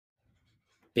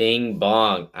Bing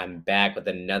bong. I'm back with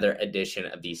another edition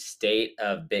of the State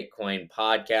of Bitcoin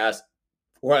podcast,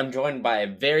 where I'm joined by a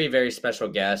very, very special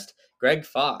guest, Greg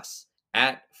Foss,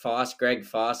 at Foss Greg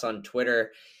Foss on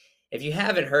Twitter. If you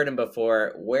haven't heard him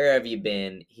before, where have you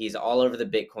been? He's all over the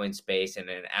Bitcoin space and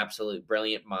an absolute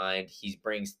brilliant mind. He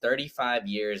brings 35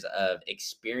 years of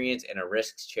experience in a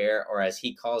risk chair, or as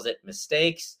he calls it,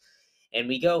 mistakes. And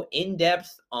we go in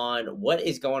depth on what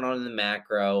is going on in the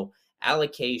macro,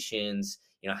 allocations,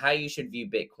 how you should view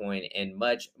Bitcoin, and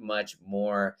much, much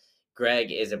more.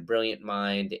 Greg is a brilliant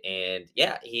mind, and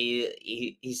yeah,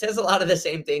 he says a lot of the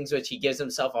same things, which he gives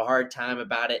himself a hard time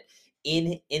about it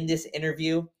in this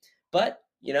interview. But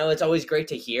it's always great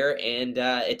to hear, and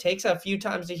it takes a few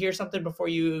times to hear something before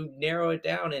you narrow it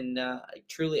down and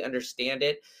truly understand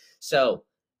it. So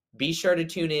be sure to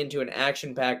tune in to an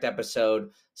action-packed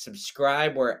episode.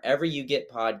 Subscribe wherever you get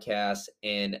podcasts,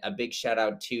 and a big shout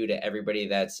out to everybody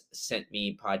that's sent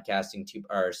me sats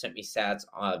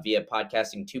via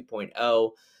podcasting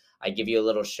 2.0. I give you a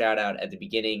little shout out at the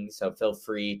beginning, so feel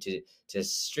free to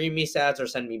stream me sats or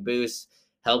send me boosts.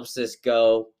 Helps this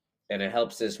go, and it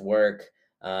helps this work.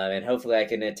 And hopefully I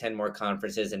can attend more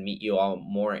conferences and meet you all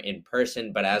more in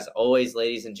person. But as always,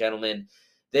 ladies and gentlemen,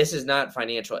 this is not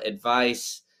financial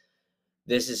advice.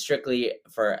 This is strictly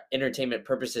for entertainment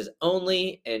purposes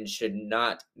only and should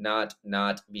not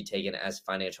be taken as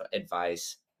financial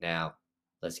advice. Now,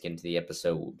 let's get into the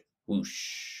episode.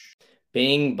 Whoosh.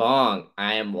 Bing bong.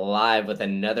 I am live with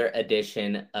another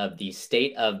edition of the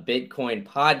State of Bitcoin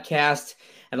podcast.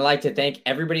 And I'd like to thank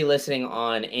everybody listening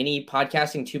on any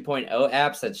Podcasting 2.0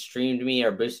 apps that streamed me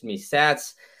or boosted me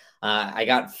stats. I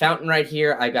got Fountain right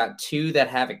here. I got two that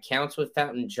have accounts with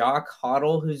Fountain, Jock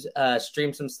Hoddle, who's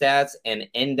streamed some stats, and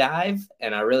Endive,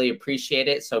 and I really appreciate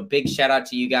it. So big shout out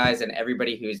to you guys and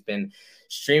everybody who's been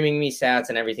streaming me stats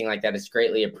and everything like that. It's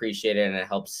greatly appreciated, and it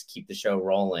helps keep the show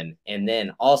rolling. And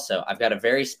then also, I've got a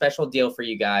very special deal for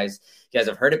you guys. You guys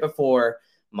have heard it before.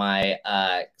 My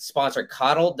sponsor,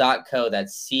 Coddle.co,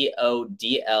 that's CODL.co.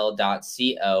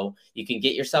 You can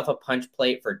get yourself a punch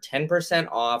plate for 10%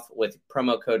 off with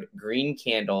promo code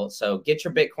GreenCandle. So get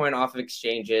your Bitcoin off of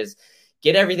exchanges,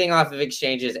 get everything off of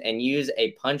exchanges, and use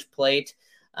a punch plate,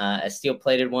 a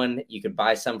steel-plated one. You could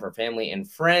buy some for family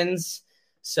and friends.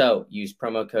 So use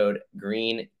promo code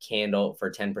GreenCandle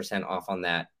for 10% off on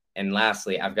that. And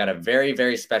lastly, I've got a very,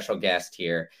 very special guest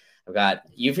here. I've got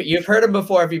you've heard him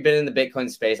before if you've been in the Bitcoin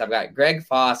space. I've got Greg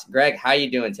Foss. Greg, how you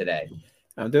doing today?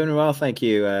 I'm doing well, thank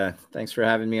you. Thanks for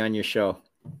having me on your show.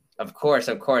 Of course.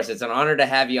 It's an honor to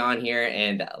have you on here,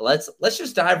 and let's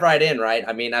just dive right in, right?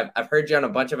 I mean, I've heard you on a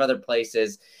bunch of other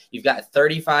places. You've got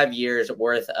 35 years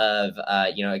worth of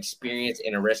experience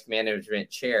in a risk management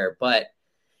chair, but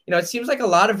it seems like a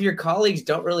lot of your colleagues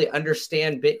don't really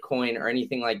understand Bitcoin or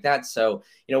anything like that. So,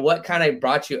 what kind of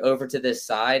brought you over to this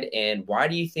side, and why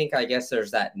do you think, I guess,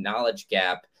 there's that knowledge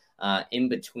gap in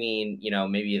between,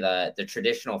 maybe the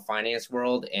traditional finance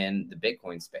world and the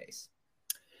Bitcoin space?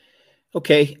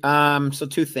 Okay. So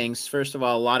two things. First of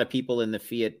all, a lot of people in the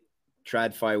fiat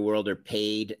TradFi world are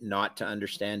paid not to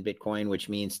understand Bitcoin, which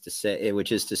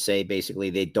is to say, basically,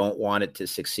 they don't want it to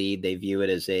succeed. They view it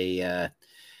as a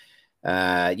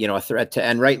threat to,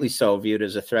 and rightly so, viewed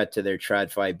as a threat to their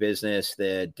TradFi business.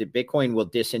 The Bitcoin will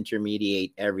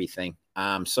disintermediate everything.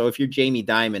 So if you're Jamie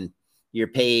Dimon, you're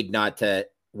paid not to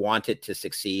want it to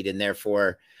succeed. And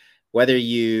therefore, whether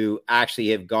you actually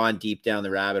have gone deep down the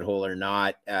rabbit hole or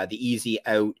not, the easy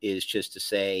out is just to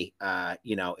say,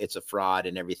 it's a fraud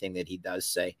and everything that he does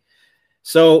say.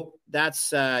 So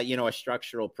that's, a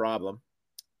structural problem.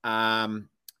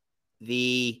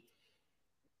 The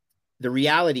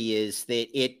reality is that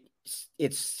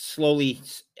it's slowly,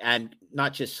 and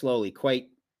not just slowly, quite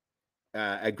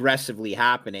aggressively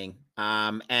happening.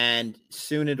 And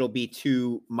soon it'll be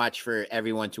too much for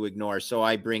everyone to ignore. So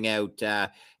I bring out the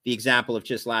example of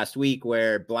just last week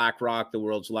where BlackRock, the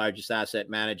world's largest asset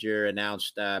manager,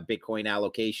 announced Bitcoin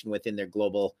allocation within their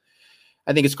global,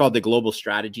 I think it's called the Global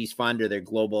Strategies Fund or their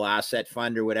Global Asset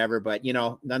Fund or whatever. But,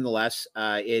 nonetheless,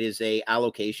 it is a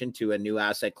allocation to a new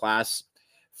asset class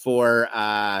for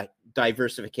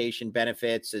diversification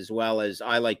benefits, as well as,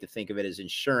 I like to think of it as,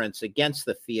 insurance against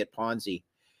the fiat Ponzi.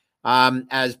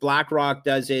 As BlackRock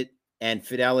does it and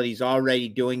Fidelity's already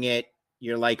doing it,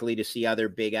 you're likely to see other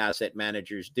big asset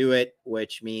managers do it,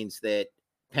 which means that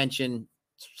pension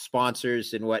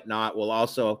sponsors and whatnot will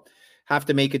also have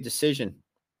to make a decision.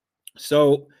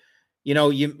 So,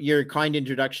 your kind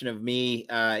introduction of me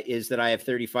is that I have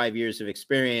 35 years of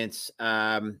experience.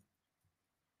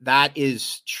 That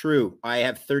is true. I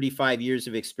have 35 years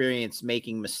of experience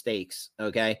making mistakes.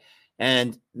 Okay.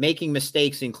 And making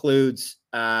mistakes includes,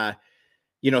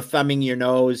 thumbing your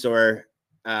nose or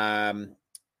um,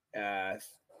 uh,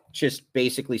 just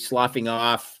basically sloughing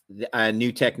off a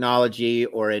new technology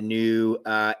or a new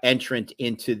entrant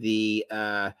into the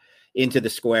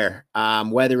square.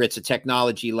 Whether it's a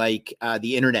technology like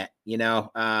the internet,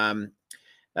 the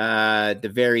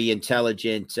very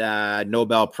intelligent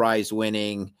Nobel Prize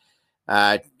winning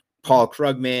uh, Paul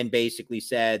Krugman basically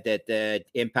said that the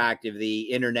impact of the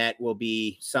internet will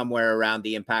be somewhere around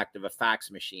the impact of a fax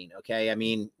machine. Okay, I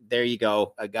mean, there you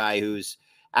go, a guy who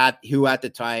at the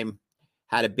time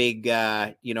had a big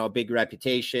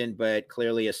reputation, but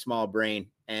clearly a small brain.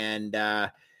 And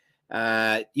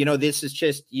this is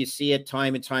just, you see it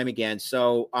time and time again.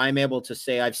 So I'm able to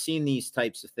say I've seen these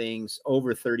types of things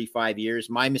over 35 years.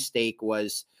 My mistake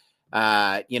was,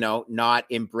 not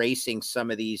embracing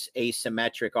some of these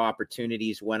asymmetric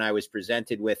opportunities when I was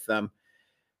presented with them.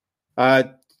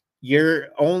 You're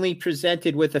only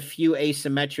presented with a few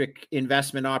asymmetric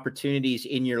investment opportunities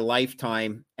in your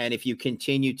lifetime. And if you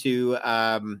continue to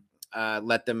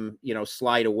let them,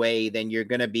 slide away, then you're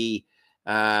going to be,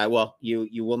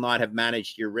 you will not have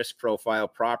managed your risk profile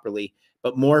properly.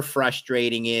 But more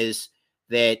frustrating is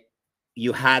that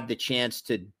you had the chance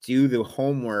to do the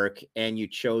homework and you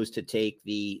chose to take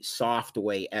the soft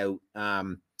way out.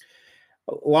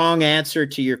 Long answer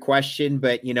to your question,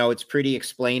 but it's pretty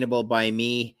explainable by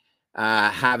me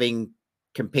having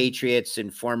compatriots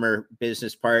and former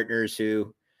business partners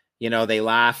who, they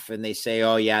laugh and they say,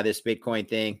 "Oh yeah, this Bitcoin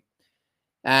thing."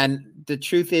 And the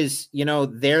truth is,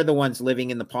 they're the ones living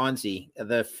in the Ponzi.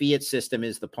 The fiat system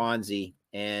is the Ponzi,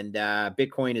 and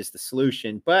Bitcoin is the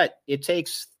solution. But it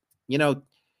takes,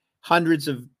 hundreds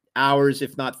of hours,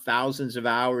 if not thousands of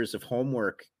hours of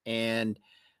homework. And,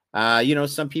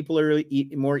 some people are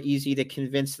more easy to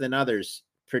convince than others.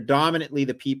 Predominantly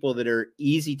the people that are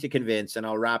easy to convince, and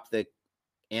I'll wrap the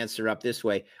answer up this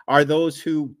way, are those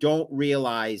who don't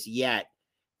realize yet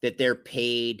that they're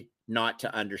paid not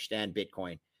to understand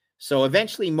Bitcoin. So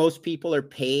eventually most people are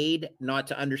paid not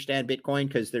to understand Bitcoin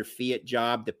because their fiat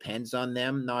job depends on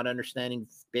them not understanding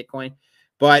Bitcoin.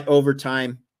 But over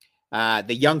time,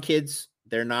 the young kids,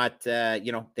 they're not, they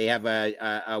have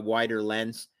a wider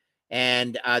lens.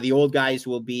 And the old guys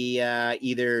will be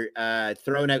either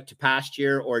thrown out to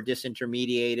pasture or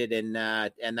disintermediated,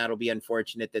 and that'll be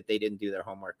unfortunate that they didn't do their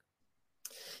homework.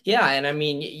 Yeah, and I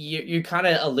mean, you kind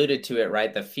of alluded to it,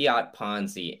 right? The fiat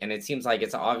Ponzi, and it seems like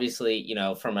it's obviously,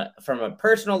 from a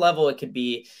personal level, it could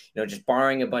be, just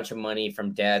borrowing a bunch of money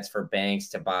from debts for banks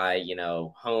to buy,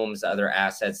 homes, other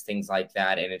assets, things like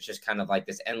that, and it's just kind of like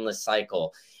this endless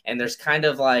cycle. And there's kind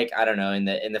of like, I don't know, in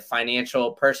the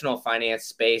financial, personal finance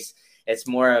space, it's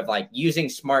more of like using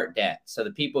smart debt. So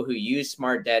the people who use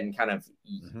smart debt and kind of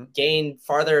gain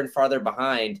farther and farther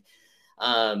behind,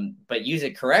 but use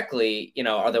it correctly,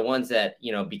 are the ones that,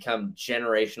 become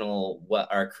generational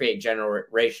or create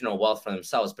generational wealth for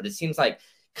themselves. But it seems like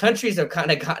countries have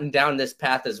kind of gotten down this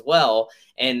path as well.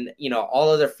 And, all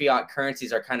other fiat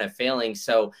currencies are kind of failing.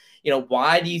 So,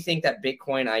 why do you think that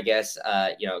Bitcoin, I guess,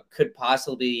 could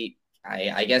possibly,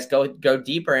 I guess, go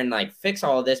deeper and like fix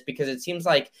all of this? Because it seems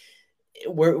like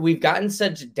we've gotten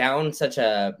such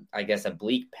a, I guess, a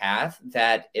bleak path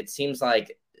that it seems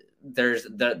like there's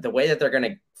the way that they're going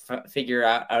to figure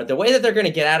out, or the way that they're going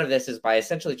to get out of this is by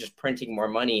essentially just printing more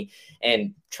money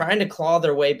and trying to claw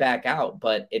their way back out.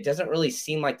 But it doesn't really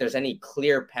seem like there's any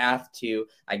clear path to,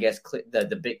 I guess,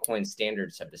 the Bitcoin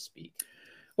standard, so to speak.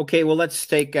 Okay, well, let's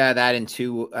take that in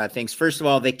two things. First of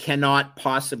all, they cannot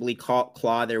possibly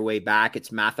claw their way back.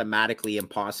 It's mathematically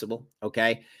impossible.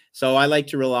 Okay, so I like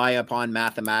to rely upon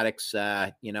mathematics.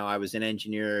 I was an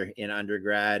engineer in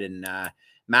undergrad, and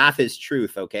math is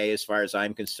truth. Okay, as far as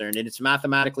I'm concerned, and it's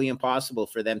mathematically impossible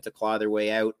for them to claw their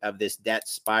way out of this debt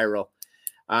spiral.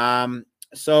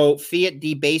 So fiat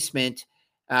debasement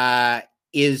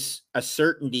is a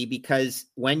certainty, because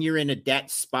when you're in a debt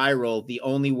spiral, the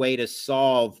only way to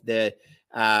solve the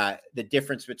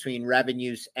difference between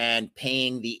revenues and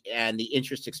paying the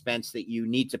interest expense that you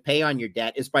need to pay on your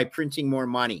debt is by printing more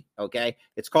money. Okay,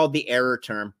 it's called the error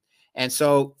term. And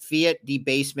so fiat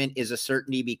debasement is a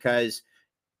certainty because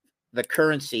the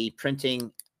currency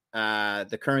printing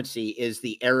the currency is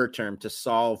the error term to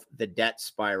solve the debt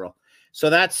spiral. So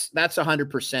that's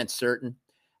 100% certain.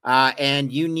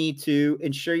 And you need to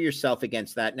insure yourself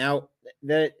against that. Now,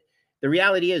 the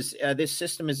reality is this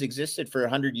system has existed for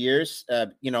 100 years,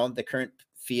 the current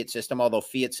fiat system, although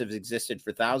fiats have existed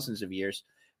for thousands of years.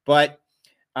 But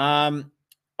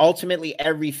ultimately,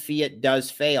 every fiat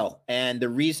does fail. And the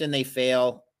reason they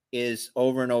fail is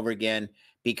over and over again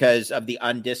because of the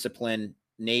undisciplined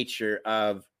nature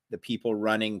of the people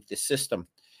running the system.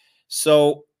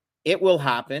 So it will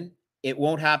happen. It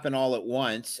won't happen all at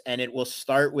once, and it will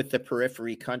start with the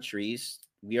periphery countries.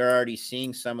 We are already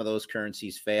seeing some of those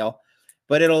currencies fail,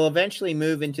 but it'll eventually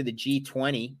move into the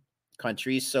G20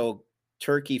 countries. So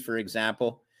Turkey, for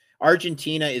example,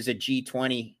 Argentina is a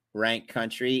G20 ranked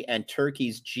country, and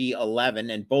Turkey's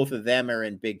G11, and both of them are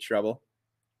in big trouble.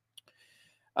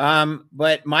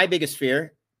 But my biggest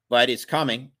fear, but it's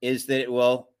coming, is that it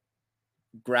will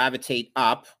gravitate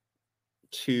up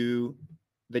to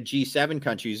the G7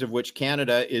 countries, of which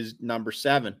Canada is number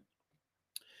 7.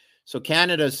 So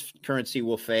Canada's currency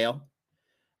will fail.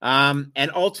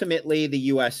 And ultimately, the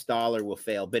US dollar will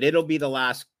fail, but it'll be the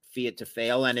last fiat to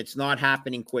fail, and it's not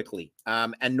happening quickly.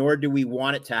 And nor do we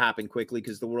want it to happen quickly,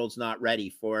 because the world's not ready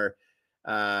for,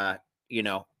 a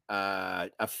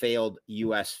failed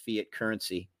US fiat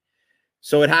currency.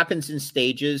 So it happens in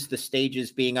stages, the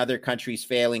stages being other countries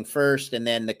failing first, and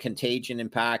then the contagion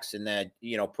impacts, and the,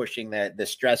 pushing the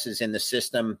stresses in the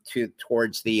system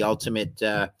towards the ultimate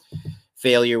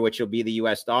failure, which will be the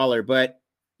US dollar. But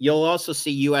you'll also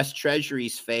see US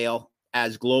treasuries fail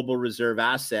as global reserve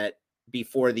asset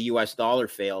before the US dollar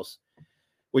fails,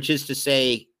 which is to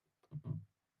say,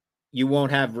 you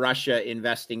won't have Russia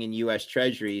investing in US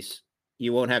treasuries.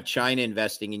 You won't have China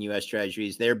investing in US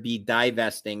treasuries. They'll be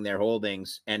divesting their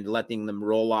holdings and letting them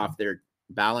roll off their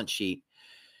balance sheet,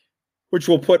 which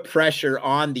will put pressure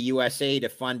on the USA to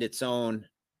fund its own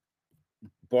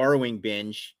borrowing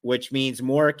binge, which means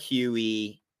more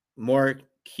QE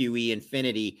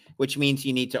infinity, which means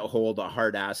you need to hold a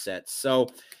hard asset. So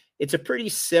it's a pretty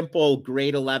simple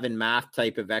grade 11 math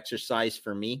type of exercise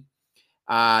for me.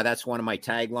 That's one of my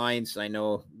taglines. I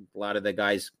know a lot of the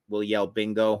guys will yell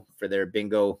bingo for their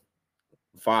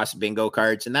Foss bingo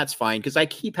cards, and that's fine, because I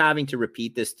keep having to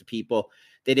repeat this to people,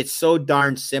 that it's so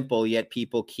darn simple, yet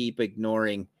people keep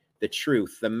ignoring the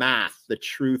truth, the math, the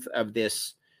truth of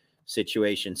this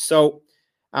situation. So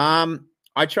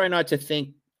I try not to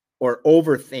think or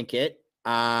overthink it.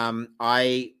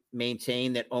 I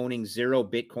maintain that owning 0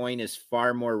 Bitcoin is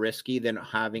far more risky than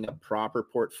having a proper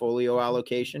portfolio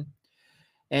allocation.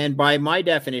 And by my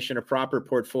definition, a proper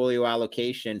portfolio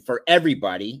allocation for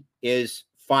everybody is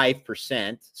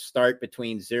 5%. Start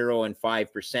between 0 and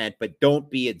 5%, but don't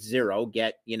be at 0.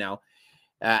 Get,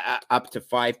 up to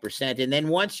 5%. And then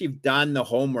once you've done the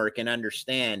homework and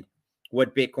understand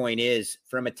what Bitcoin is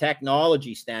from a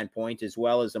technology standpoint, as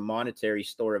well as a monetary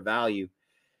store of value,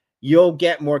 you'll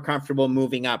get more comfortable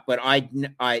moving up. But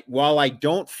while I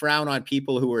don't frown on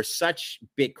people who are such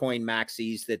Bitcoin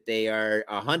maxis that they are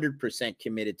 100%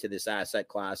 committed to this asset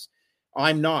class,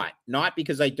 I'm not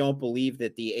because I don't believe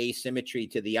that the asymmetry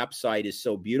to the upside is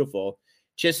so beautiful,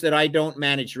 just that I don't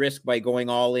manage risk by going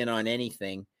all in on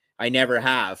anything. I never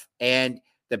have. And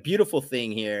the beautiful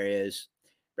thing here is,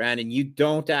 Brandon, you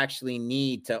don't actually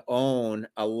need to own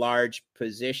a large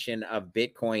position of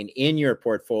Bitcoin in your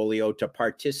portfolio to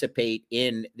participate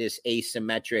in this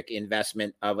asymmetric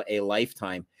investment of a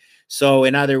lifetime. So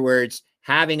in other words,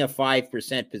 having a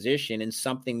 5% position in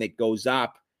something that goes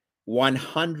up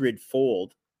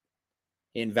 100-fold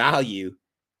in value,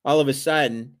 all of a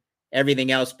sudden, everything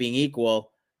else being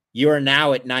equal, you are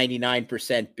now at 99%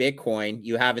 Bitcoin.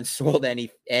 You haven't sold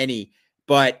any,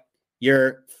 but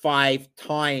you're 5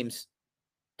 times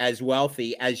as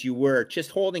wealthy as you were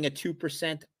just holding a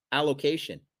 2%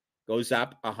 allocation. Goes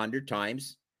up 100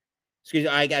 times. Excuse me,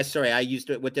 I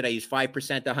used it. What did I use?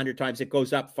 5% 100 times. It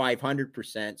goes up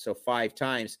 500%. So 5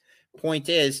 times. Point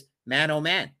is, man, oh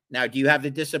man. Now, do you have the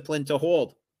discipline to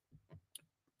hold?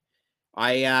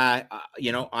 I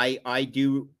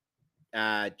do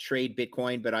trade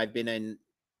Bitcoin, but I've been a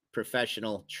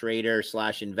professional trader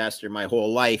 / investor my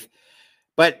whole life.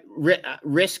 But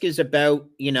risk is about,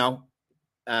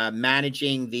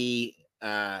 managing the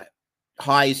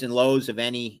highs and lows of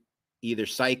any either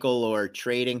cycle or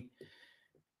trading.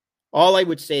 All I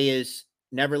would say is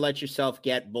never let yourself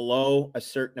get below a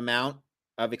certain amount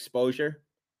of exposure,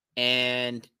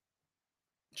 and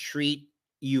treat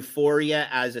euphoria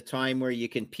as a time where you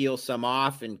can peel some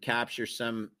off and capture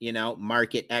some,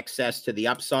 market excess to the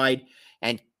upside,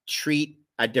 and treat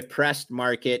a depressed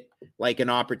market like an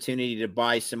opportunity to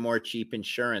buy some more cheap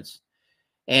insurance.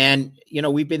 And,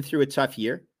 we've been through a tough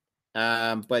year,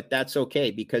 but that's okay,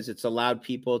 because it's allowed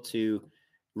people to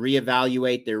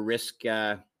reevaluate their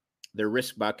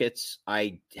risk buckets.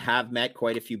 I have met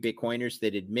quite a few Bitcoiners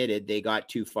that admitted they got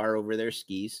too far over their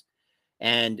skis,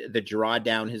 and the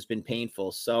drawdown has been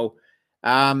painful. So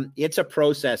it's a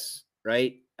process,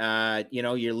 right?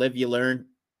 You live, you learn.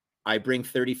 I bring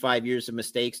 35 years of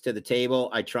mistakes to the table.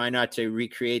 I try not to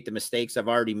recreate the mistakes I've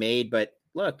already made, but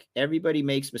look, everybody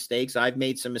makes mistakes. I've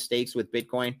made some mistakes with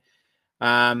Bitcoin.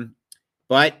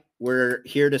 But we're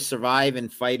here to survive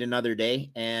and fight another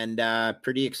day, and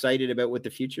pretty excited about what the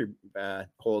future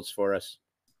holds for us.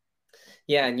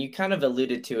 Yeah, and you kind of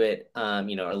alluded to it, a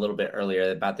little bit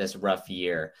earlier about this rough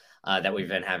year that we've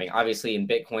been having. Obviously, in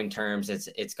Bitcoin terms,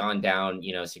 it's gone down,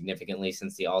 significantly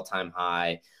since the all-time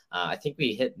high. I think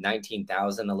we hit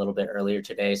 19,000 a little bit earlier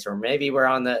today, so maybe we're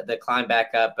on the climb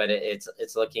back up, but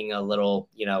it's looking a little,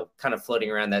 kind of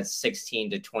floating around that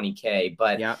 16 to 20K.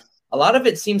 But Yeah. a lot of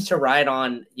it seems to ride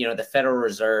on, the Federal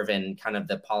Reserve and kind of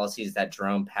the policies that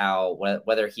Jerome Powell,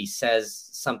 whether he says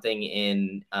something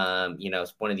in,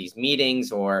 one of these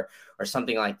meetings or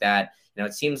something like that.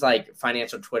 It seems like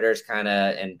financial Twitter's kind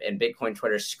of and Bitcoin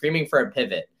Twitter's screaming for a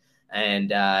pivot,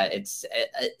 and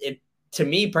it to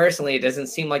me personally, it doesn't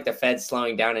seem like the Fed's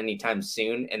slowing down anytime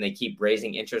soon, and they keep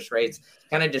raising interest rates,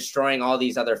 kind of destroying all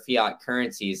these other fiat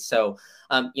currencies. So,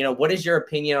 what is your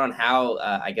opinion on how,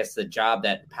 I guess, the job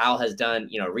that Powell has done,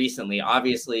 recently?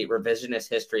 Obviously, revisionist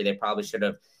history, they probably should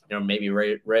have, maybe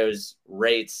rose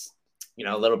rates,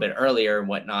 a little bit earlier and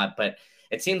whatnot, but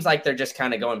it seems like they're just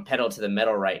kind of going pedal to the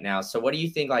metal right now. So what do you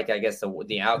think, like, I guess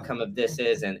the outcome of this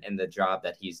is and the job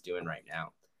that he's doing right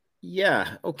now?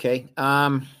 Yeah. Okay.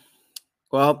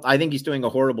 Well, I think he's doing a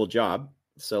horrible job.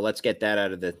 So let's get that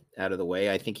out of the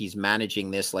way. I think he's managing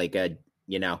this like a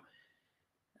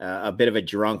bit of a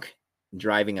drunk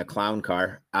driving a clown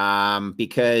car.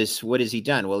 Because what has he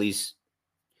done? Well, he's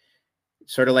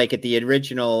sort of like at the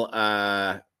original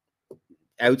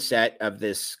outset of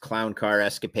this clown car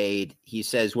escapade. He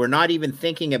says, we're not even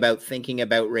thinking about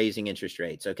raising interest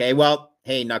rates. Okay. Well,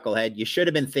 hey, knucklehead, you should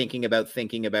have been thinking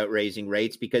about raising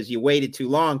rates because you waited too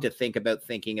long to think about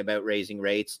raising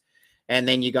rates. And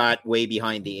then you got way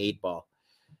behind the 8 ball.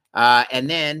 And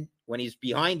then when he's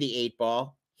behind the 8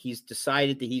 ball, he's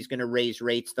decided that he's going to raise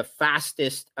rates the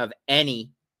fastest of any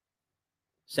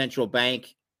central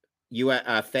bank,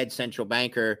 Fed central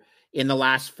banker in the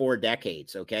last 4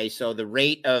 decades. Okay. So the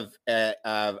rate of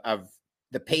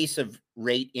the pace of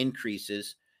rate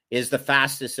increases is the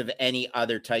fastest of any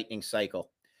other tightening cycle.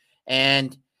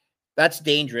 And that's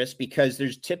dangerous because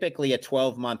there's typically a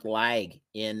 12-month lag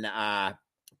in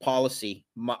policy,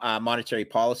 monetary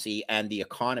policy and the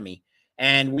economy.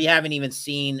 And we haven't even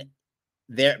seen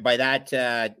there by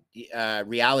that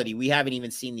reality, we haven't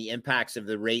even seen the impacts of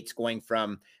the rates going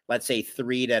from, let's say,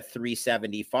 3 to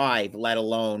 3.75, let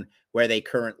alone where they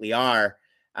currently are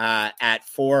at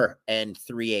 4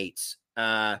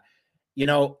 3/8.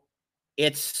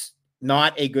 It's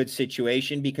not a good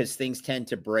situation because things tend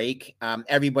to break.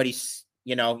 Everybody's,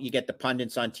 you get the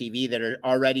pundits on TV that are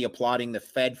already applauding the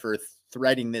Fed for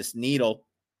threading this needle.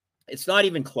 It's not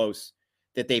even close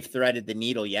that they've threaded the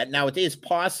needle yet. Now, it is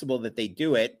possible that they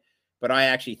do it, but I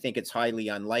actually think it's highly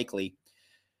unlikely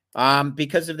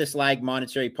because of this lag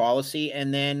monetary policy.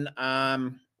 And then,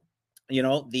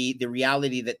 the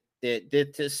reality that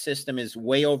this system is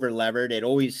way over levered. It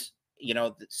always,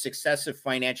 successive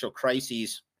financial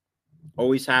crises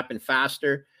always happen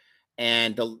faster,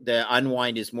 and the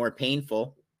unwind is more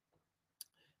painful,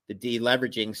 the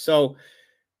deleveraging. So,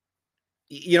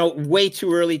 way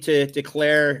too early to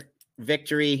declare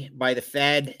victory by the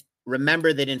Fed.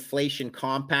 Remember that inflation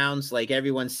compounds, like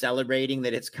everyone's celebrating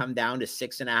that it's come down to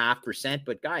 6.5%.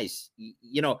 But guys,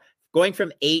 going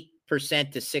from 8%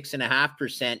 to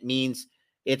 6.5% means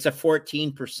it's a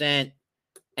 14%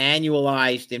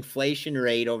 annualized inflation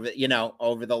rate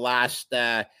over the last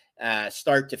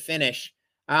start to finish.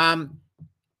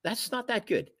 That's not that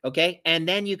good. Okay. And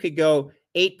then you could go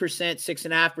 8%,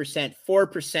 6.5%,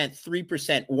 4%,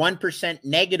 3%, 1%,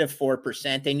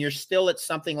 -4%, and you're still at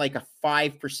something like a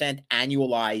 5%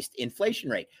 annualized inflation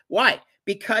rate. Why?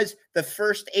 Because the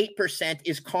first 8%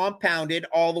 is compounded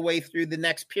all the way through the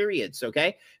next periods.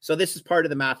 Okay. So this is part of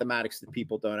the mathematics that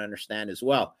people don't understand as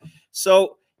well.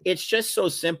 So it's just so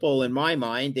simple in my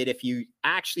mind that if you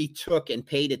actually took and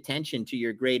paid attention to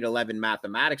your grade 11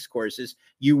 mathematics courses,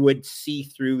 you would see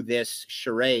through this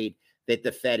charade that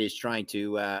the Fed is trying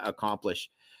to accomplish.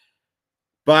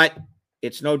 But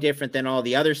it's no different than all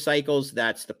the other cycles.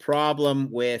 That's the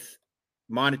problem with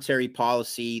monetary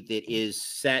policy that is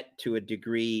set to a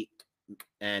degree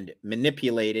and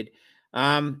manipulated.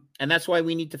 And that's why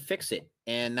we need to fix it.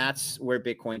 And that's where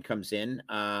Bitcoin comes in,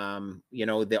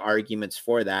 the arguments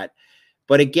for that.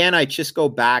 But again, I just go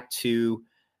back to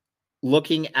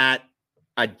looking at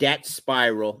a debt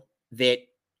spiral that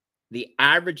the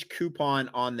average coupon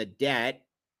on the debt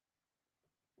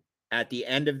at the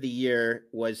end of the year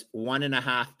was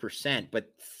 1.5%, but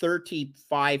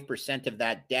 35% of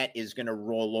that debt is going to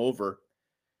roll over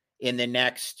in the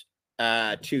next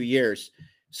 2 years.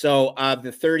 So of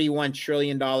the $31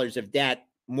 trillion of debt,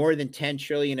 more than 10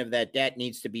 trillion of that debt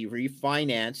needs to be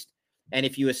refinanced. And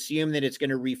if you assume that it's going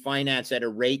to refinance at a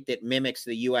rate that mimics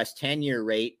the US 10-year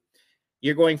rate,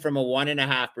 you're going from a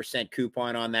 1.5%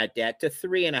 coupon on that debt to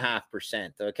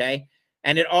 3.5%. Okay.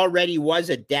 And it already was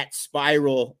a debt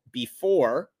spiral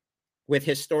before with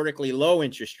historically low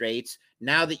interest rates.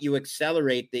 Now that you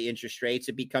accelerate the interest rates,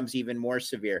 it becomes even more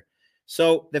severe.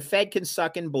 So the Fed can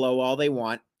suck and blow all they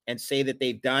want and say that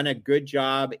they've done a good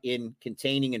job in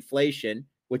containing inflation,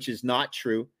 which is not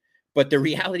true. But the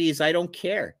reality is, I don't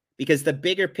care, because the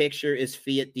bigger picture is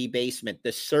fiat debasement,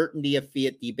 the certainty of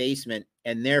fiat debasement,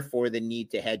 and therefore the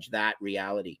need to hedge that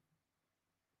reality.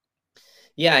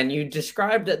 Yeah, and you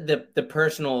described the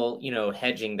personal,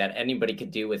 hedging that anybody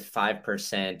could do with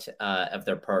 5% of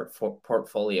their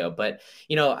portfolio. But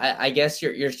I guess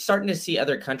you're starting to see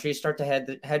other countries start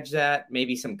to hedge that.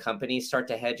 Maybe some companies start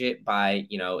to hedge it by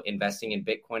investing in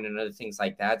Bitcoin and other things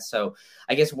like that. So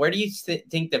I guess, where do you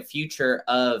think the future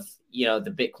of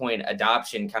the Bitcoin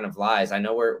adoption kind of lies? I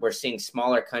know we're seeing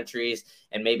smaller countries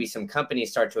and maybe some companies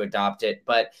start to adopt it,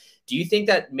 but do you think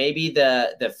that maybe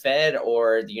the Fed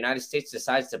or the United States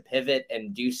decides to pivot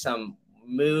and do some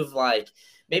move, like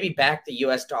maybe back the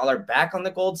US dollar back on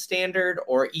the gold standard,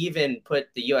 or even put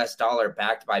the US dollar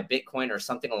backed by Bitcoin or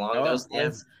something along those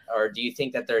lines? Or do you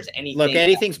think that there's Look, anything?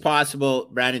 anything's possible,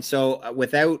 Brandon. So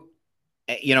without,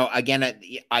 again,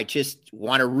 I just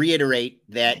want to reiterate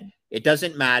that it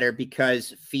doesn't matter,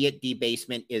 because fiat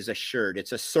debasement is assured.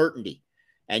 It's a certainty,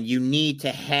 and you need to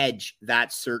hedge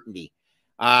that certainty.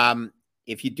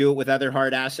 If you do it with other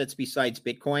hard assets besides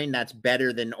Bitcoin, that's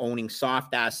better than owning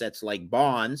soft assets like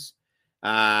bonds,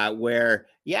 where,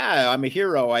 yeah, I'm a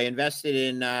hero. I invested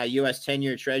in US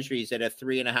 10-year treasuries at a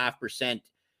 3.5%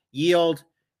 yield.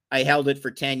 I held it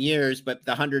for 10 years, but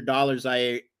the $100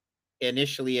 I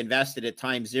initially invested at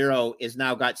time zero is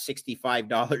now got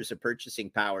 $65 of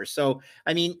purchasing power. So,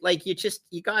 I mean, like, you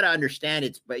got to understand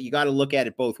it, but you got to look at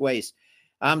it both ways.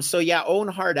 So yeah, own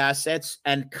hard assets,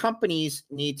 and companies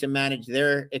need to manage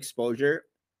their exposure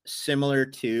similar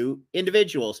to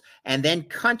individuals. And then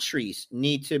countries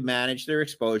need to manage their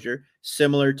exposure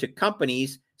similar to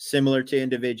companies, similar to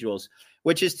individuals,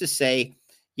 which is to say,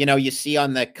 you see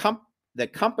on the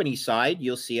company side,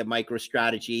 you'll see a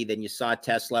MicroStrategy, then you saw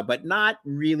Tesla, but not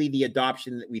really the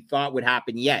adoption that we thought would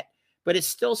happen yet. But it's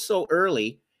still so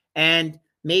early. And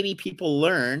maybe people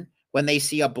learn when they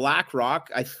see a BlackRock.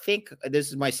 I think this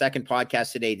is my second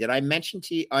podcast today. Did I mention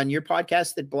to you on your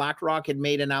podcast that BlackRock had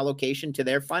made an allocation to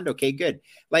their fund? Okay, good.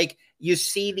 Like, you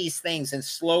see these things, and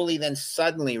slowly, then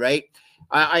suddenly, right?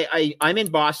 I'm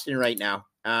in Boston right now.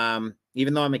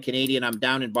 Even though I'm a Canadian, I'm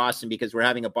down in Boston because we're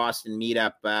having a Boston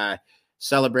meetup,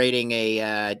 celebrating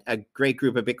a great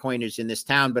group of Bitcoiners in this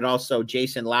town, but also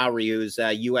Jason Lowry, who's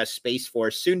a U.S. Space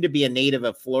Force, soon to be a native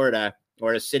of Florida,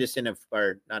 or a citizen of,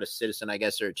 or not a citizen, I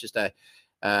guess, or just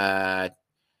I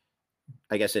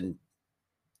guess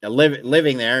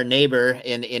living there, neighbor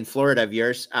in Florida of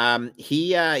yours.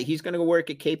 He's going to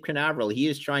work at Cape Canaveral. He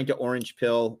is trying to orange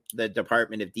pill the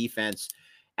Department of Defense,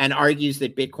 and argues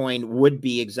that Bitcoin would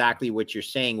be exactly what you're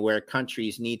saying, where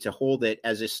countries need to hold it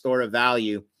as a store of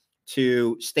value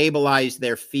to stabilize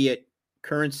their fiat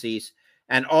currencies,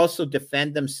 and also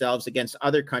defend themselves against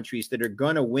other countries that are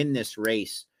going to win this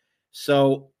race.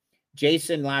 So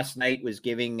Jason last night was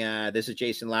giving, this is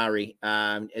Jason Lowry,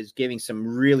 is giving some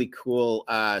really cool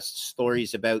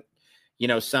stories about,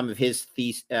 some of his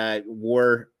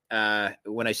war,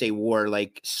 when I say war,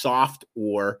 like soft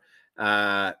war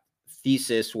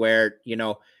thesis, where,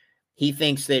 he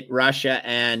thinks that Russia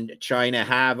and China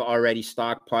have already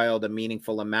stockpiled a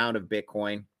meaningful amount of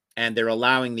Bitcoin, and they're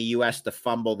allowing the U.S. to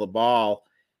fumble the ball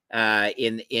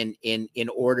in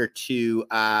order to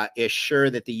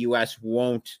assure that the U.S.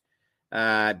 won't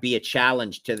be a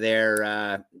challenge to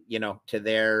their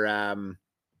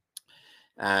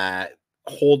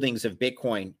holdings of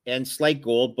Bitcoin. And it's like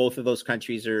gold. Both of those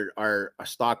countries are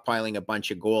stockpiling a bunch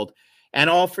of gold, and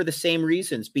all for the same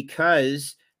reasons,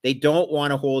 because they don't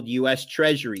want to hold U.S.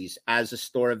 treasuries as a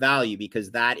store of value, because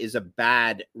that is a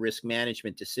bad risk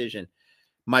management decision,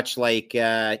 much like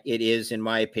it is, in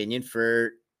my opinion,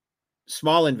 for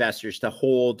small investors to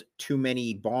hold too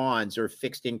many bonds or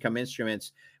fixed income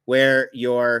instruments where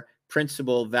your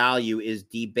principal value is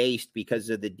debased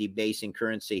because of the debasing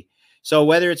currency. So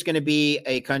whether it's going to be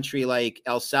a country like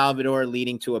El Salvador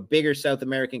leading to a bigger South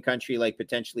American country like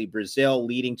potentially Brazil,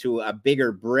 leading to a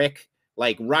bigger BRIC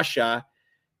like Russia,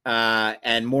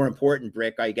 and more important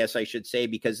BRIC, I guess I should say,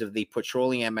 because of the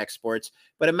petroleum exports.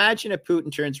 But imagine if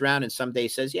Putin turns around and someday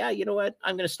says, yeah, you know what?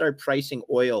 I'm going to start pricing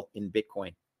oil in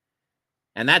Bitcoin.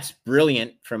 And that's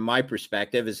brilliant from my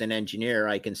perspective as an engineer.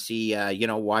 I can see,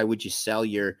 why would you sell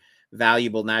your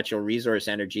valuable natural resource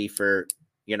energy for,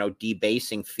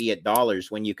 debasing fiat dollars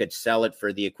when you could sell it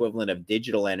for the equivalent of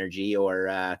digital energy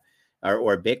or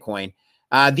Bitcoin?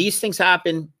 These things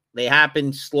happen. They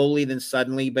happen slowly then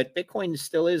suddenly, but Bitcoin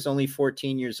still is only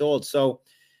 14 years old. So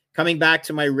coming back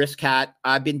to my risk hat,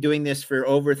 I've been doing this for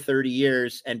over 30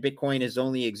 years, and Bitcoin has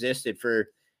only existed for,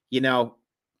 you know,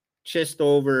 just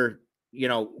over,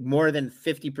 more than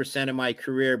 50% of my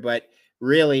career, but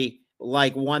really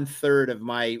like 1/3 of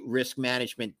my risk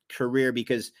management career,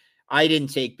 because I didn't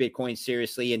take Bitcoin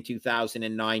seriously in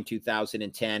 2009,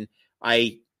 2010.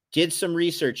 I did some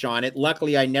research on it.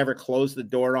 Luckily, I never closed the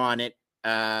door on it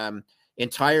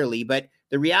entirely. But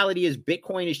the reality is,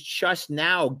 Bitcoin is just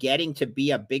now getting to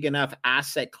be a big enough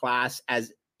asset class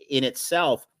as in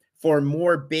itself for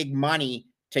more big money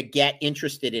to get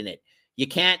interested in it. You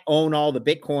can't own all the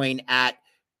Bitcoin at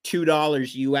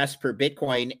 $2 US per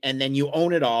Bitcoin and then you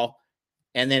own it all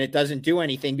and then it doesn't do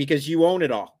anything because you own it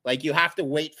all. Like, you have to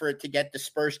wait for it to get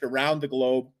dispersed around the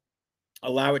globe,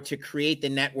 allow it to create the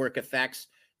network effects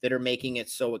that are making it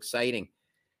so exciting.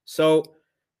 So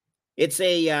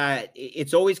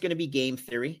it's always going to be game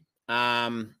theory.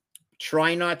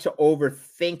 Try not to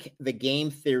overthink the game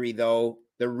theory, though.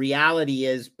 The reality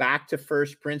is, back to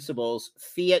first principles,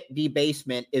 fiat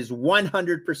debasement is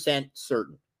 100%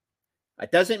 certain.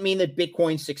 It doesn't mean that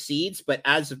Bitcoin succeeds, but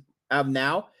as of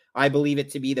now, I believe it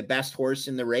to be the best horse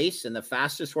in the race and the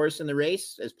fastest horse in the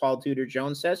race, as Paul Tudor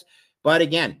Jones says. But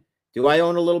again, do I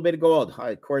own a little bit of gold?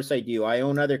 Of course I do. I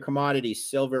own other commodities,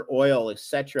 silver, oil,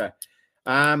 etc.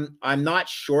 I'm not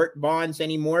short bonds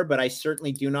anymore, but I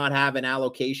certainly do not have an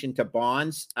allocation to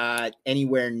bonds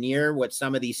anywhere near what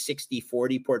some of these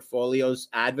 60-40 portfolios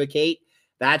advocate.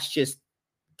 That's just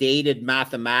dated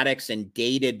mathematics and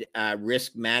dated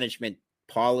risk management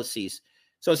policies.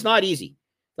 So it's not easy.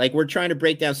 Like, we're trying to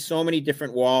break down so many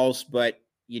different walls, but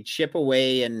you chip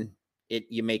away and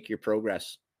you make your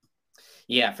progress.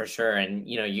 Yeah, for sure. And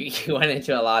you went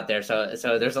into a lot there. So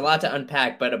there's a lot to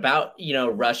unpack, but about,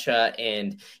 Russia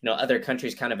and, other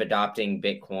countries kind of adopting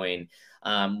Bitcoin.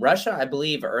 Russia, I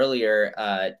believe earlier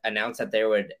announced that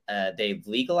they've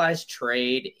legalized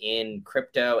trade in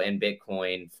crypto and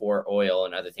Bitcoin for oil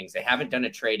and other things. They haven't done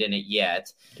a trade in it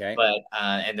yet, Okay. but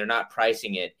and they're not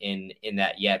pricing it in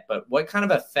that yet. But what kind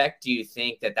of effect do you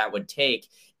think that would take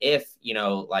if,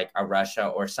 like a Russia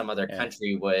or some other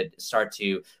country would start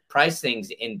to price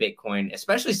things in Bitcoin,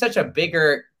 especially such a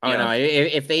bigger, no,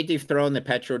 if they dethrone the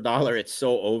petrodollar, it's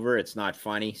so over. It's not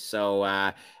funny. So,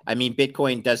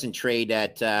 Bitcoin doesn't trade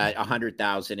at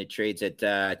 100,000. It trades at,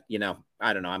 I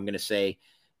don't know, I'm going to say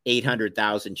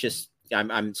 800,000. Just, I'm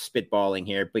spitballing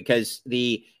here, because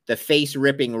the face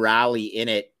ripping rally in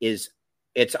it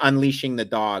it's unleashing the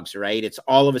dogs, right? It's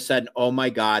all of a sudden, oh my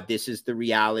God, this is the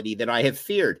reality that I have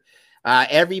feared.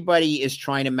 Everybody is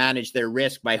trying to manage their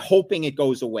risk by hoping it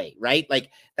goes away, right? Like,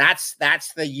 that's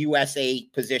the USA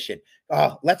position.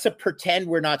 Oh, let's pretend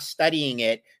we're not studying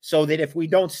it, so that if we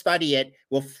don't study it,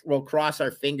 we'll cross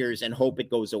our fingers and hope it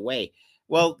goes away.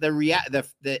 Well,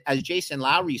 as Jason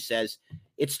Lowry says,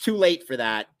 it's too late for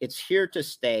that. It's here to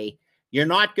stay. You're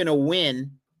not going to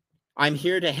win. I'm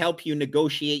here to help you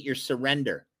negotiate your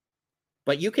surrender.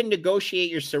 But you can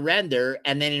negotiate your surrender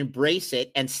and then embrace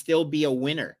it and still be a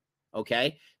winner.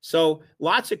 Okay. So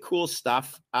lots of cool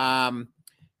stuff.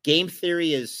 Game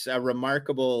theory is a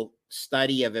remarkable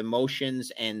study of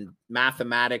emotions and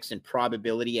mathematics and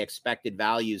probability, expected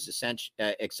values,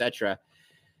 etc.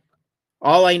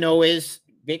 All I know is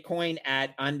Bitcoin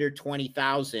at under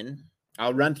 20,000.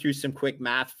 I'll run through some quick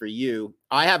math for you.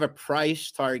 I have a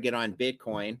price target on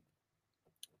Bitcoin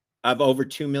of over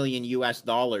 2 million US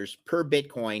dollars per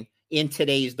Bitcoin in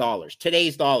today's dollars.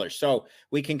 So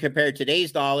we can compare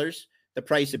today's dollars, the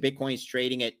price of Bitcoin is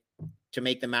trading at, to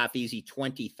make the math easy,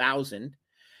 20,000.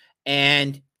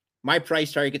 And my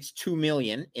price target's 2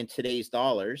 million in today's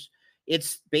dollars.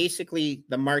 It's basically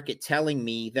the market telling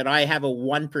me that I have a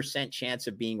 1% chance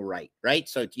of being right?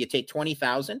 So you take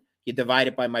 20,000, you divide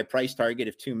it by my price target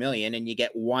of 2 million, and you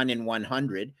get 1 in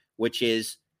 100, which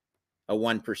is a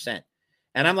 1%.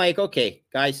 And I'm like, okay,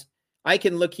 guys, I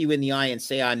can look you in the eye and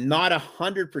say, I'm not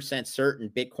 100% certain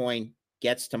Bitcoin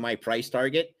gets to my price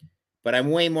target, but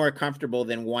I'm way more comfortable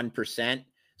than 1%.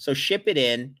 So ship it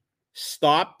in.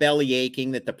 Stop belly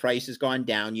aching that the price has gone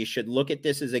down. You should look at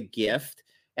this as a gift.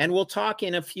 And we'll talk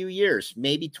in a few years,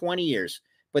 maybe 20 years.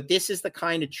 But this is the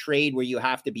kind of trade where you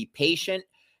have to be patient.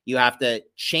 You have to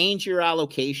change your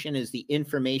allocation as the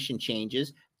information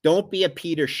changes. Don't be a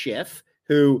Peter Schiff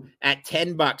who at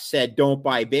 $10 said don't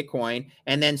buy Bitcoin,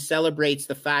 and then celebrates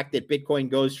the fact that Bitcoin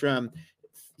goes from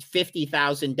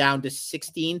 50,000 down to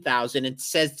 16,000 and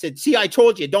says to, see, I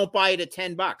told you, don't buy it at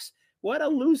 $10. What a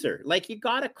loser. Like, you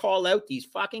got to call out these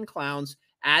fucking clowns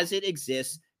as it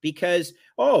exists, because,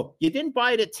 oh, you didn't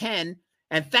buy it at 10.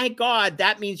 And thank God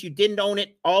that means you didn't own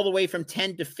it all the way from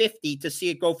 10 to 50 to see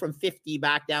it go from 50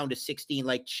 back down to 16.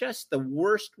 Like, just the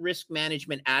worst risk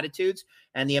management attitudes,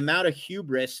 and the amount of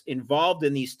hubris involved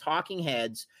in these talking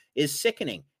heads is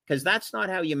sickening, because that's not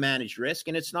how you manage risk,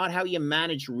 and it's not how you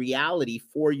manage reality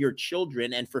for your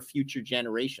children and for future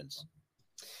generations.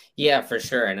 Yeah, for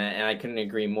sure. And I couldn't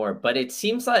agree more. But it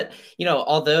seems like,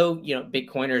 although,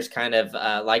 Bitcoiners kind of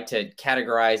like to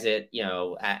categorize it,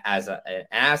 as an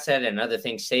asset and other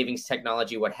things, savings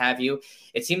technology, what have you,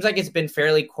 it seems like it's been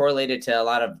fairly correlated to a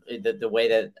lot of the way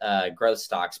that growth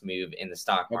stocks move in the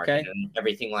stock market and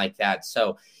everything like that.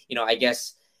 So, I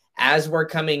guess as we're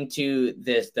coming to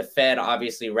this, the Fed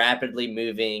obviously rapidly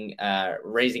moving,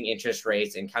 raising interest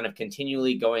rates and kind of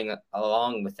continually going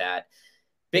along with that,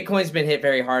 Bitcoin's been hit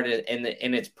very hard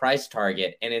in its price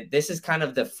target, and this is kind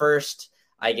of the first,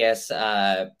 I guess,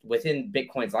 within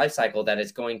Bitcoin's life cycle that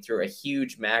it's going through a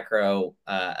huge macro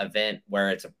event where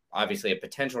it's obviously a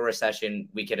potential recession.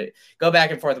 We could go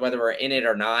back and forth whether we're in it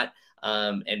or not,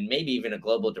 and maybe even a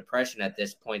global depression at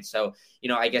this point. So,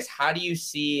 I guess, how do you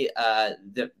see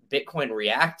the Bitcoin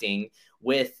reacting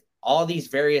with all these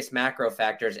various macro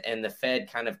factors and the Fed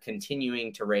kind of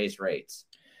continuing to raise rates?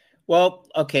 Well,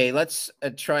 okay, let's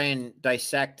try and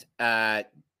dissect the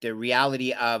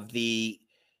reality of the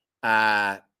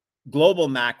global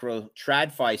macro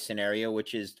TradFi scenario,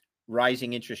 which is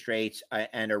rising interest rates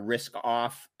and a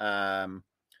risk-off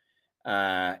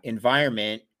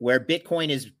environment where Bitcoin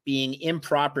is being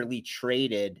improperly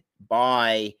traded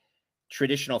by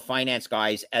traditional finance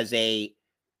guys as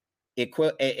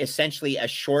essentially a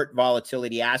short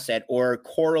volatility asset, or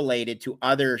correlated to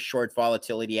other short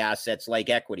volatility assets like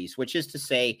equities, which is to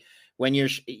say, when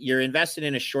you're invested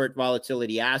in a short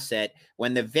volatility asset,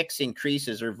 when the VIX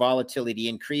increases or volatility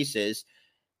increases,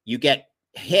 you get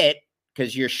hit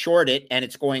because you're short it and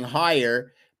it's going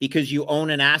higher because you own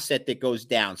an asset that goes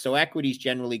down. So equities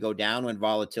generally go down when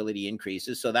volatility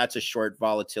increases. So that's a short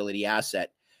volatility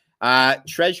asset.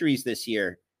 Treasuries this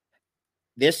year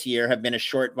have been a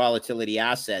short volatility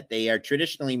asset. They are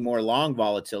traditionally more long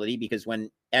volatility, because when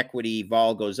equity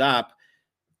vol goes up,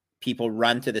 people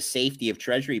run to the safety of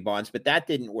treasury bonds, but that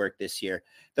didn't work this year.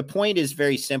 The point is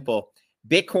very simple.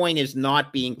 Bitcoin is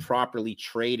not being properly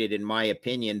traded, in my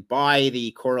opinion, by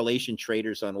the correlation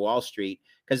traders on Wall Street,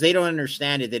 because they don't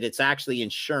understand that it's actually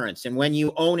insurance. And when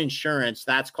you own insurance,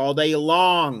 that's called a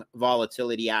long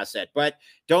volatility asset. But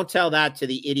don't tell that to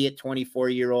the idiot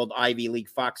 24-year-old Ivy League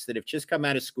fucks that have just come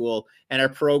out of school and are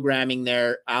programming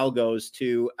their algos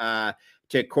to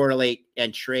correlate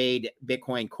and trade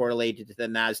Bitcoin correlated to the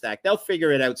NASDAQ. They'll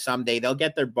figure it out someday. They'll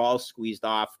get their balls squeezed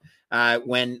off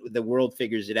when the world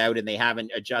figures it out and they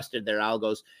haven't adjusted their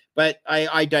algos. But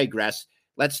I digress.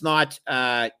 Let's not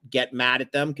get mad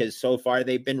at them, because so far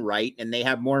they've been right and they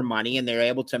have more money and they're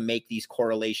able to make these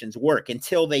correlations work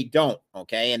until they don't.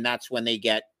 Okay. And that's when they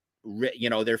get,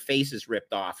 their faces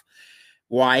ripped off.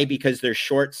 Why? Because they're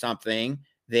short something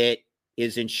that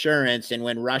is insurance. And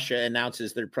when Russia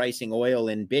announces they're pricing oil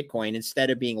in Bitcoin, instead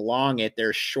of being long it,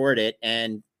 they're short it.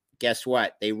 And guess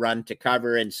what? They run to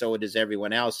cover, and so does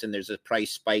everyone else. And there's a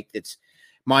price spike that's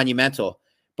monumental.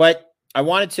 But I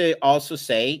wanted to also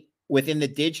say, within the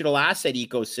digital asset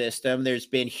ecosystem, there's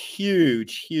been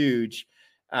huge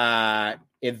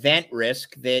event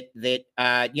risk that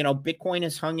Bitcoin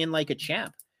has hung in like a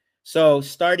champ. So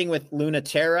starting with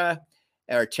Terra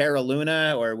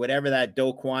Luna, or whatever that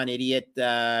Do Kwon idiot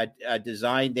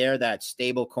designed there, that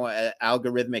stable coin,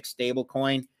 algorithmic stable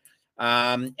coin.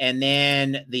 And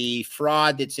then the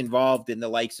fraud that's involved in the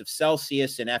likes of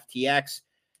Celsius and FTX.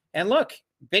 And look,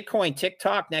 Bitcoin,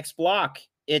 TikTok, next block,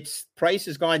 its price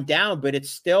has gone down, but it's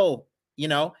still,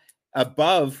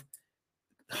 above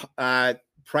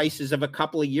prices of a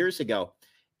couple of years ago.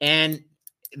 And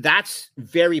that's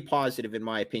very positive, in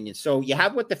my opinion. So you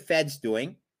have what the Fed's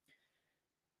doing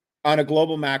on a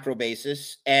global macro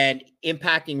basis and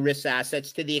impacting risk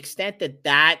assets to the extent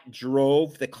that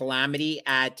drove the calamity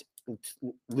at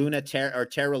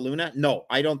Terra Luna. No,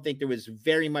 I don't think there was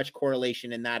very much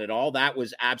correlation in that at all. That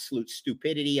was absolute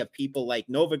stupidity of people like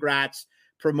Novogratz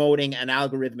promoting an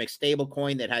algorithmic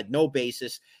stablecoin that had no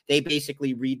basis. They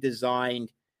basically redesigned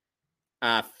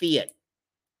fiat.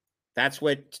 That's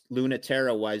what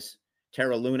Terra was.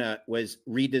 Terra Luna was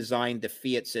redesigned the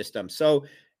fiat system. So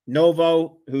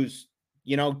Novo, who's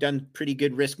done pretty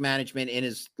good risk management in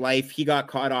his life. He got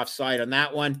caught offside on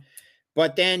that one.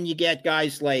 But then you get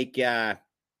guys like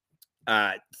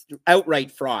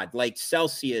outright fraud, like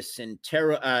Celsius and Sam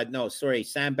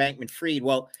Bankman-Fried.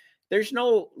 Well, there's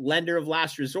no lender of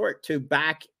last resort to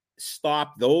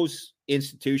backstop those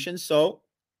institutions. So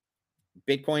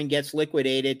Bitcoin gets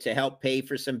liquidated to help pay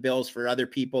for some bills for other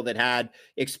people that had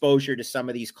exposure to some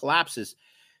of these collapses.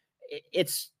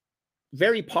 It's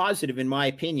very positive, in my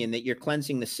opinion, that you're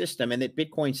cleansing the system and that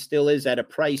Bitcoin still is at a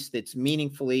price that's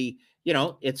meaningfully,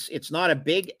 it's not a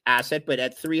big asset, but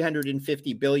at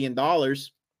 $350 billion,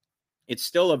 it's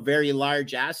still a very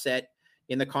large asset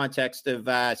in the context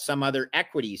of some other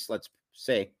equities, let's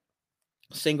say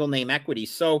single name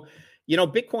equities. So,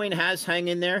 Bitcoin has hung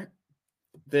in there.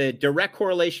 The direct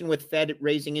correlation with Fed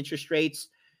raising interest rates,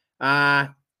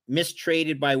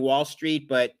 mistraded by Wall Street,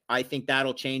 but I think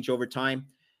that'll change over time.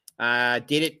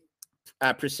 Did it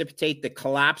precipitate the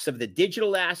collapse of the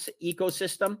digital asset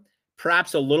ecosystem?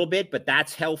 Perhaps a little bit, but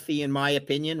that's healthy in my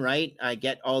opinion, right? I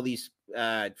get all these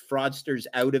fraudsters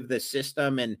out of the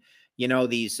system, and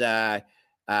these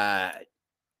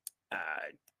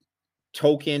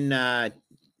token,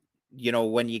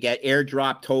 when you get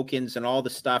airdrop tokens and all the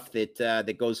stuff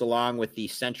that goes along with the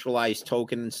centralized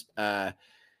tokens and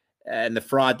the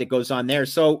fraud that goes on there.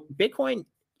 So Bitcoin,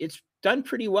 it's done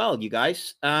pretty well, you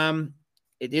guys.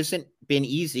 It hasn't been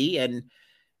easy. And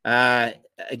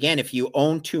again, if you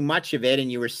own too much of it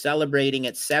and you were celebrating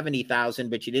at 70,000,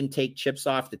 but you didn't take chips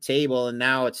off the table and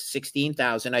now it's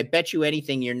 16,000, I bet you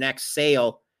anything your next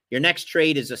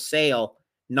trade is a sale,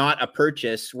 not a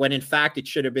purchase, when in fact it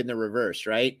should have been the reverse,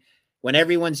 right? When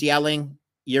everyone's yelling,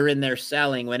 you're in there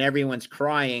selling. When everyone's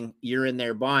crying, you're in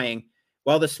there buying.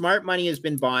 Well, the smart money has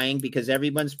been buying because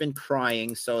everyone's been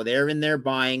crying. So they're in there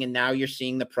buying, and now you're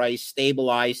seeing the price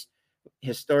stabilize,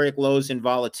 historic lows in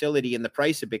volatility in the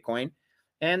price of Bitcoin.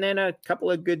 And then a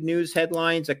couple of good news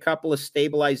headlines, a couple of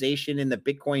stabilization in the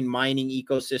Bitcoin mining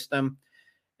ecosystem.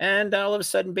 And all of a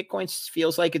sudden, Bitcoin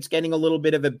feels like it's getting a little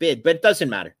bit of a bid, but it doesn't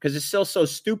matter because it's still so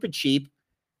stupid cheap.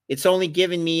 It's only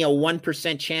giving me a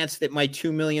 1% chance that my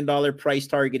 $2 million price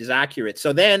target is accurate.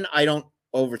 So then I don't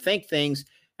overthink things.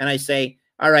 And I say,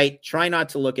 all right, try not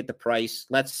to look at the price.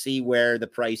 Let's see where the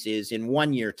price is in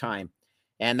 1 year time.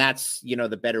 And that's,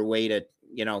 the better way to,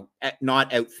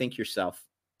 not outthink yourself.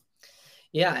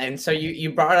 Yeah, and so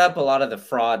you brought up a lot of the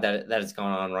fraud that has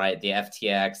gone on, right? The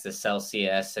FTX, the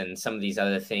Celsius, and some of these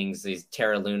other things, these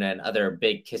Terra Luna and other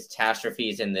big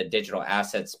catastrophes in the digital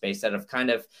asset space that have kind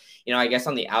of, I guess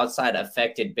on the outside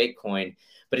affected Bitcoin.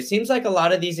 But it seems like a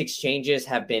lot of these exchanges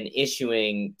have been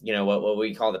issuing, what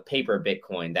we call the paper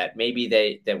Bitcoin, that maybe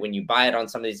that when you buy it on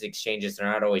some of these exchanges,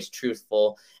 they're not always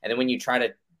truthful. And then when you try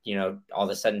to, all of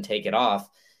a sudden take it off,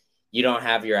 you don't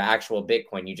have your actual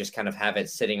Bitcoin. You just kind of have it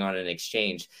sitting on an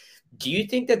exchange. Do you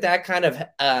think that kind of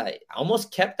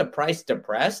almost kept the price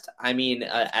depressed? I mean,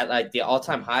 at like the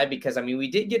all-time high, because I mean,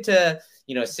 we did get to,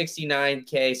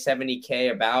 69K,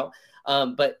 70K about,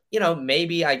 but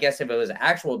maybe I guess if it was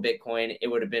actual Bitcoin, it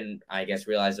would have been, I guess,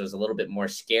 realized it was a little bit more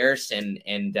scarce and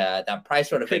that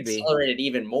price would have accelerated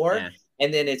even more. Yeah.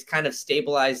 And then it's kind of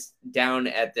stabilized down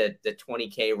at the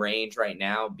 20K range right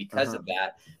now because of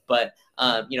that. But,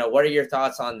 what are your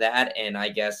thoughts on that? And I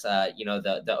guess,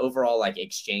 the overall like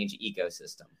exchange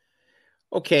ecosystem.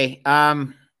 Okay.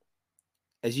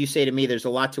 As you say to me, there's a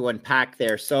lot to unpack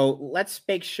there. So let's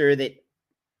make sure that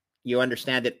you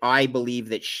understand that I believe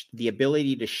that the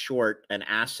ability to short an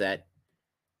asset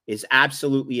is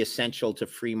absolutely essential to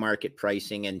free market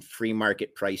pricing and free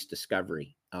market price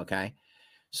discovery. Okay.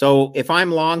 So if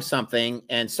I'm long something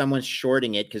and someone's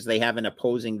shorting it because they have an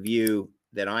opposing view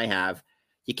that I have,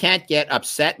 you can't get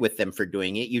upset with them for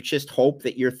doing it. You just hope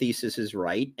that your thesis is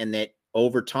right and that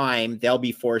over time they'll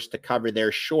be forced to cover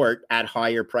their short at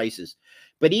higher prices.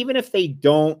 But even if they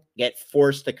don't get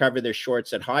forced to cover their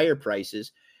shorts at higher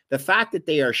prices, the fact that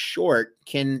they are short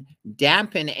can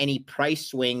dampen any price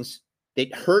swings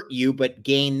that hurt you but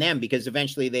gain them because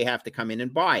eventually they have to come in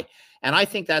and buy. And I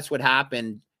think that's what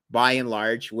happened by and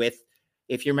large with,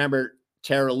 if you remember,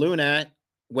 Terra Luna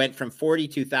went from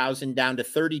 42,000 down to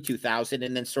 32,000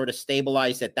 and then sort of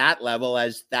stabilized at that level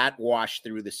as that washed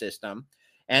through the system.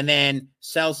 And then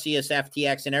Celsius,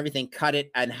 FTX, and everything cut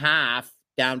it in half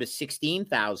down to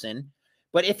 16,000.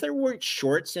 But if there weren't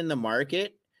shorts in the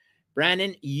market,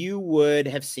 Brandon, you would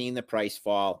have seen the price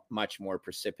fall much more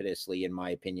precipitously, in my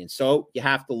opinion. So you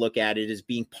have to look at it as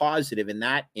being positive in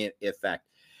that effect.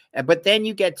 But then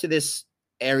you get to this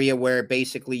area where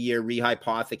basically you're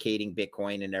rehypothecating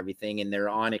Bitcoin and everything, and they're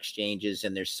on exchanges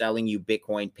and they're selling you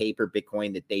Bitcoin, paper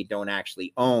Bitcoin that they don't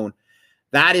actually own.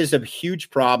 That is a huge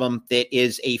problem. That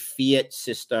is a fiat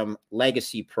system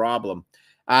legacy problem.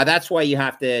 That's why you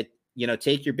have to,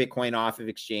 take your Bitcoin off of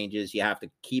exchanges. You have to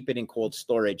keep it in cold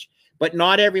storage, but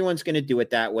not everyone's going to do it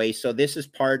that way. So this is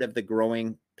part of the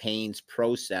growing pains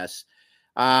process.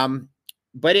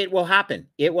 But it will happen.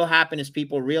 It will happen as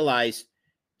people realize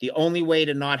the only way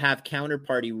to not have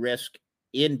counterparty risk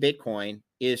in Bitcoin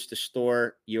is to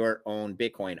store your own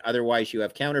Bitcoin. Otherwise, you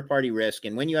have counterparty risk.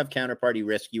 And when you have counterparty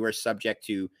risk, you are subject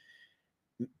to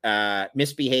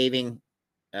misbehaving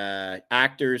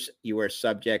actors. You are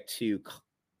subject to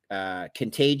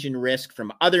contagion risk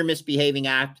from other misbehaving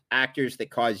actors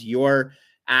that cause your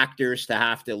actors to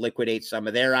have to liquidate some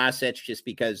of their assets just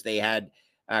because they had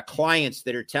clients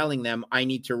that are telling them, I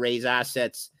need to raise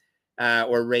assets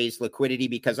or raise liquidity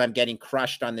because I'm getting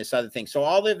crushed on this other thing. So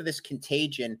all of this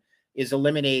contagion is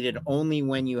eliminated only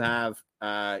when you have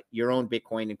your own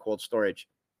Bitcoin in cold storage.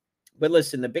 But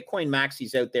listen, the Bitcoin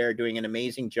maxis out there are doing an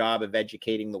amazing job of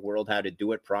educating the world how to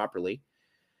do it properly.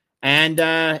 And,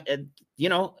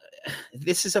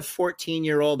 this is a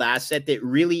 14-year-old asset that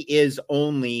really is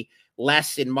only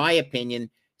less, in my opinion,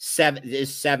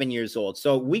 7 years old.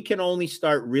 So we can only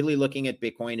start really looking at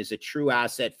Bitcoin as a true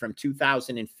asset from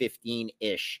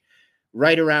 2015-ish,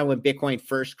 right around when Bitcoin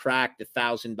first cracked the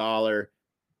 $1,000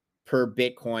 per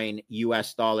Bitcoin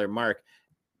US dollar mark.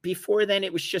 Before then,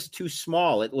 it was just too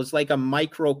small. It was like a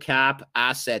micro cap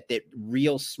asset that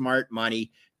real smart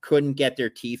money couldn't get their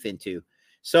teeth into.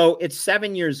 So it's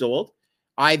 7 years old.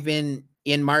 I've been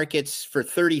in markets for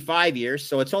 35 years.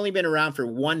 So it's only been around for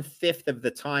 1/5 of the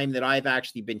time that I've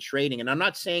actually been trading. And I'm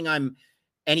not saying I'm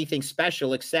anything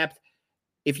special, except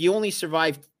if you only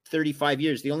survive 35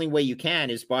 years, the only way you can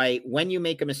is by when you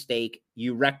make a mistake,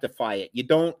 you rectify it. You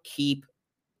don't keep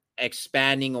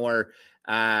expanding or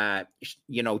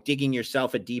digging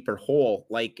yourself a deeper hole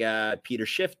like Peter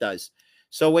Schiff does.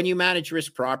 So when you manage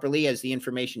risk properly, as the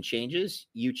information changes,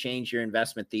 you change your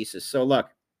investment thesis. So look,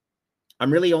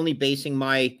 I'm really only basing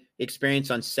my experience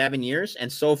on 7 years.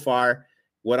 And so far,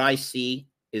 what I see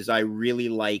is I really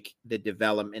like the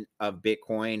development of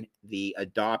Bitcoin, the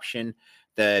adoption,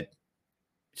 the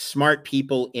smart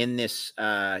people in this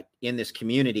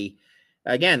community.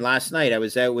 Again, last night I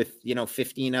was out with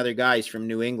 15 other guys from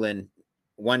New England,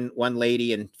 one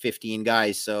lady and 15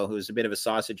 guys. So it was a bit of a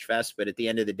sausage fest, but at the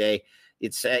end of the day,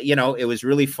 it's it was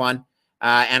really fun.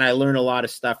 And I learned a lot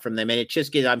of stuff from them. And it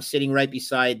just I'm sitting right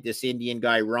beside this Indian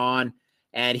guy, Ron,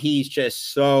 and he's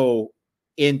just so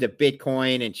into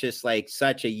Bitcoin and just like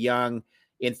such a young,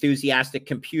 enthusiastic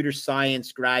computer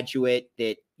science graduate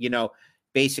that,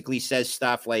 basically says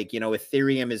stuff like,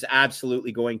 Ethereum is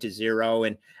absolutely going to zero.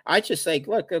 And I just like,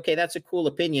 look, okay, that's a cool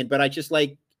opinion, but I just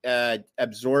like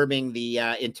absorbing the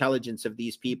intelligence of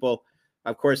these people.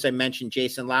 Of course, I mentioned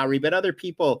Jason Lowry, but other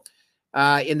people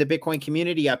in the Bitcoin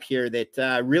community up here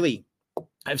that really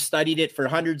have studied it for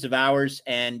hundreds of hours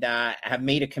and have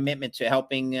made a commitment to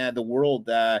helping the world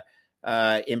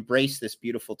embrace this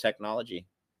beautiful technology.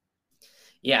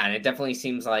 Yeah, and it definitely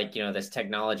seems like, this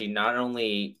technology, not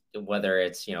only whether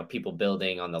it's, people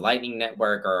building on the Lightning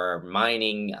Network or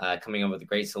mining, coming up with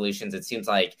great solutions, it seems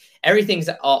like everything's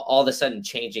all of a sudden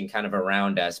changing kind of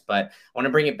around us. But I want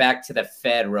to bring it back to the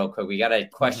Fed real quick. We got a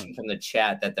question from the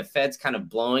chat that the Fed's kind of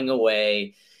blowing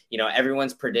away,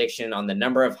 everyone's prediction on the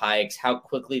number of hikes, how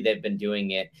quickly they've been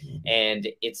doing it. And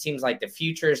it seems like the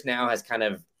futures now has kind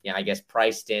of, I guess,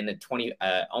 priced in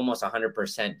a almost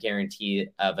 100% guarantee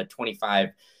of a 25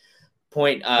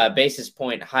 basis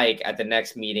point hike at the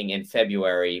next meeting in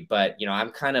February. But, I'm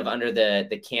kind of under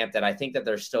the camp that I think that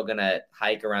they're still going to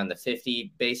hike around the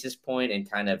 50 basis point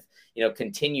and kind of,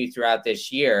 continue throughout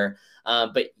this year.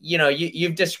 But,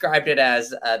 you've described it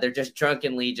as they're just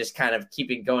drunkenly just kind of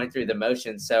keeping going through the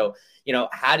motions. So,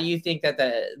 how do you think that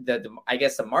I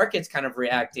guess the market's kind of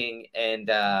reacting? And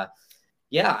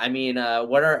yeah, I mean,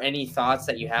 what are any thoughts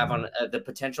that you have on the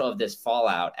potential of this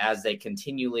fallout as they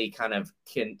continually kind of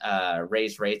can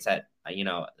raise rates at,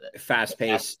 fast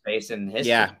pace in history?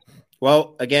 Yeah.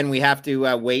 Well, again, we have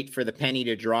to wait for the penny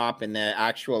to drop and the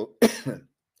actual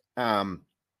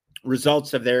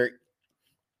results of their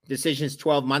decisions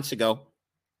 12 months ago.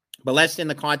 But less in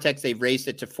the context, they've raised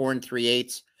it to 4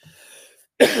 3/8,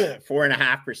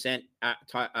 4.5%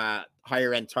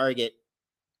 higher end target.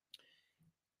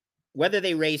 Whether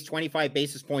they raise 25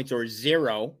 basis points or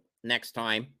zero next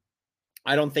time,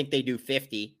 I don't think they do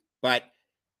 50. But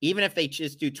even if they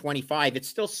just do 25, it's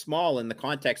still small in the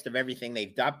context of everything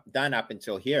they've done up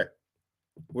until here.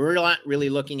 We're not really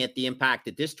looking at the impact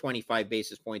that this 25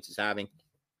 basis points is having.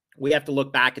 We have to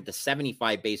look back at the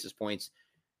 75 basis points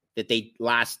that they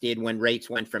last did when rates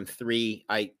went from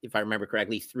if I remember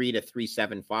correctly, 3 to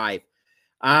 3.75.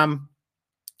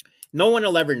 No one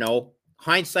will ever know.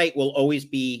 Hindsight will always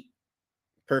be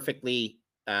perfectly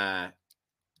a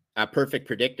perfect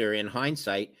predictor in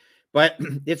hindsight, but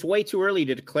it's way too early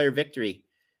to declare victory.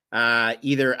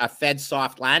 Either a Fed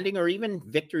soft landing or even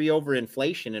victory over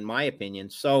inflation, in my opinion.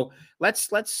 So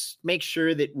let's make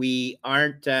sure that we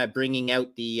aren't bringing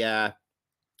out the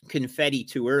confetti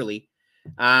too early,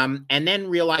 and then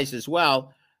realize as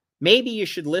well, maybe you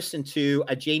should listen to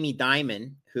a Jamie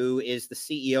Dimon, who is the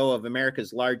CEO of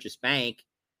America's largest bank,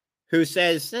 who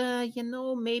says,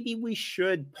 maybe we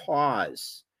should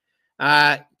pause.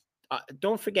 Uh,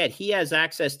 don't forget, he has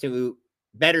access to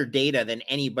better data than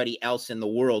anybody else in the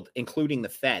world, including the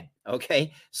Fed.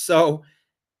 Okay. So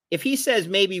if he says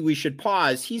maybe we should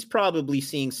pause, he's probably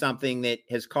seeing something that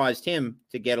has caused him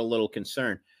to get a little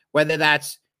concerned, whether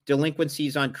that's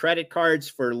delinquencies on credit cards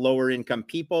for lower income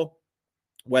people,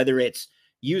 whether it's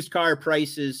used car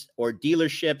prices or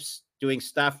dealerships doing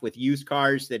stuff with used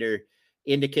cars that are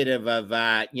indicative of,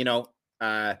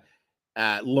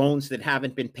 loans that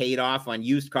haven't been paid off on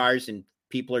used cars, and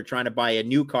people are trying to buy a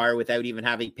new car without even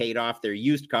having paid off their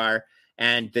used car,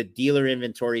 and the dealer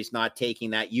inventory is not taking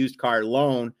that used car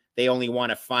loan. They only want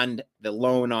to fund the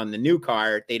loan on the new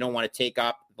car. They don't want to take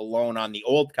up the loan on the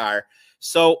old car.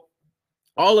 So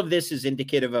all of this is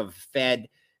indicative of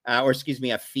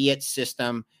a fiat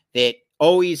system that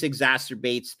always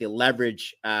exacerbates the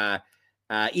leverage.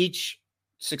 Each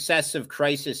successive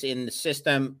crisis in the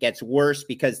system gets worse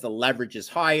because the leverage is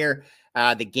higher,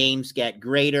 the games get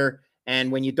greater,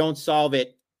 and when you don't solve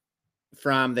it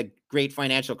from the great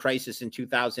financial crisis in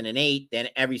 2008, then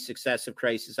every successive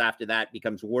crisis after that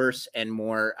becomes worse and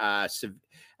more,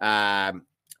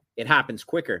 it happens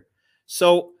quicker.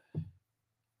 So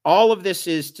all of this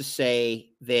is to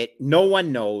say that no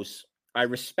one knows. I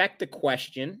respect the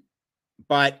question,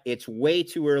 but it's way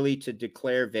too early to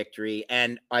declare victory.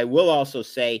 And I will also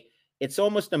say it's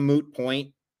almost a moot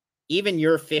point. Even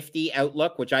your 50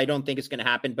 outlook, which I don't think is going to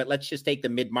happen, but let's just take the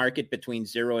mid-market between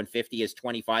 0 and 50 is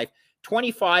 25.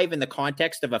 25 in the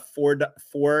context of a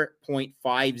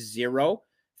 4.50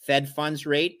 Fed funds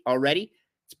rate already.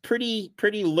 It's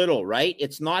pretty little, right?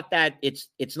 It's not that it's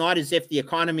not as if the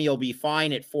economy will be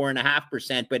fine at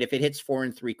 4.5%, but if it hits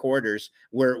 4.75,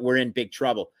 we're in big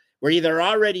trouble. We're either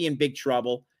already in big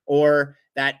trouble, or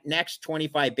that next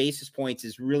 25 basis points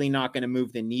is really not going to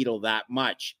move the needle that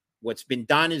much. What's been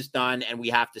done is done, and we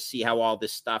have to see how all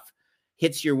this stuff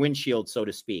hits your windshield, so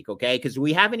to speak, okay? Because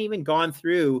we haven't even gone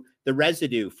through the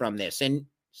residue from this, and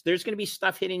there's going to be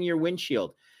stuff hitting your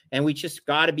windshield, and we just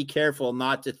got to be careful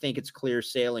not to think it's clear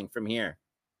sailing from here.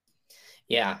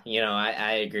 Yeah,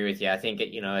 I agree with you. I think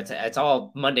it's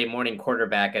all Monday morning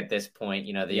quarterback at this point.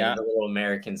 The little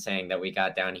American saying that we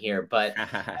got down here. But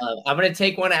I'm going to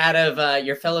take one out of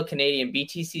your fellow Canadian,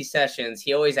 BTC Sessions.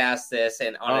 He always asks this,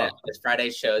 and on his Friday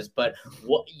shows. But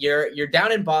you're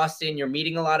down in Boston. You're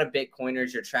meeting a lot of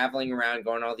Bitcoiners. You're traveling around,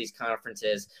 going to all these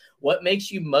conferences. What makes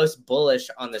you most bullish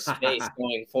on the space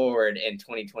going forward in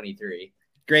 2023?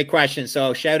 Great question.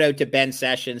 So shout out to Ben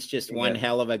Sessions, just one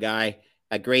hell of a guy.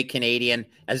 A great Canadian,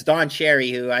 as Don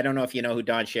Cherry, who I don't know if you know who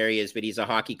Don Cherry is, but he's a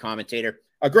hockey commentator.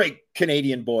 A great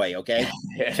Canadian boy, okay?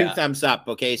 Yeah. 2 thumbs up,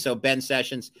 okay? So Ben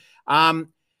Sessions. Why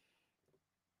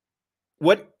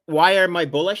am I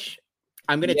bullish?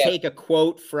 I'm going to take a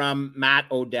quote from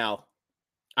Matt Odell.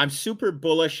 I'm super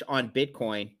bullish on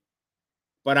Bitcoin,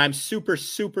 but I'm super,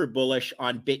 super bullish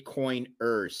on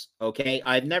Bitcoiners, okay?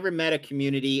 I've never met a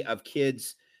community of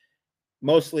kids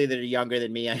mostly that are younger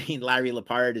than me. I mean, Larry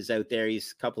Lepard is out there.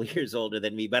 He's a couple of years older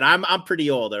than me, but I'm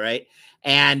pretty old, all right?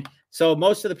 And so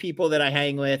most of the people that I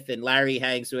hang with and Larry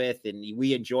hangs with, and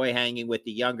we enjoy hanging with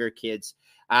the younger kids,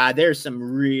 there's some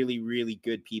really, really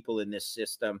good people in this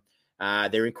system.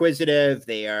 They're inquisitive.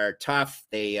 They are tough.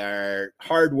 They are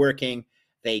hardworking.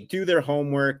 They do their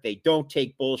homework. They don't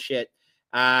take bullshit.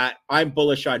 I'm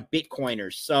bullish on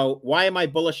Bitcoiners. So why am I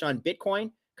bullish on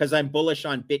Bitcoin? Because I'm bullish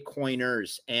on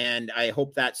Bitcoiners, and I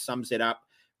hope that sums it up.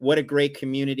 What a great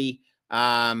community.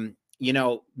 Men,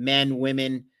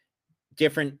 women,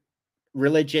 different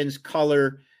religions,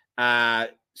 color,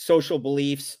 social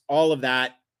beliefs, all of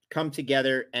that come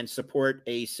together and support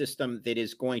a system that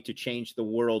is going to change the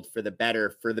world for the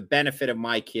better, for the benefit of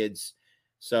my kids.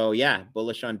 So yeah,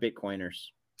 bullish on Bitcoiners.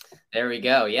 There we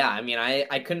go. Yeah, I mean,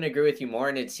 I couldn't agree with you more.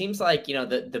 And it seems like,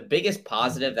 the biggest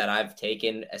positive that I've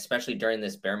taken, especially during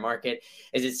this bear market,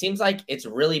 is it seems like it's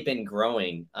really been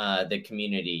growing the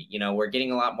community. We're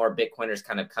getting a lot more Bitcoiners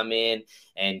kind of come in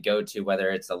and go to whether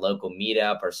it's a local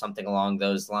meetup or something along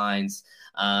those lines.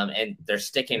 And they're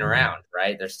sticking around,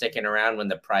 right? They're sticking around when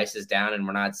the price is down, and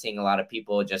we're not seeing a lot of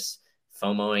people just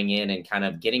FOMOing in and kind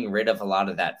of getting rid of a lot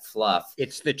of that fluff.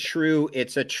 It's a true, you're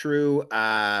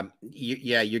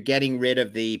getting rid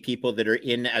of the people that are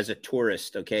in as a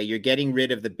tourist. Okay. You're getting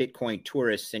rid of the Bitcoin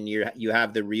tourists, and you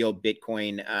have the real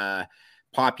Bitcoin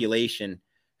population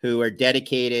who are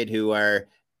dedicated, who are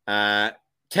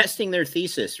testing their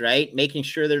thesis, right? Making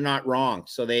sure they're not wrong.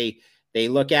 So they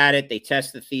look at it, they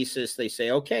test the thesis, they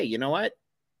say, okay, you know what?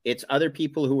 It's other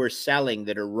people who are selling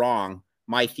that are wrong.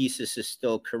 My thesis is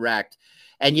still correct.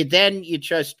 And you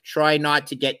just try not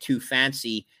to get too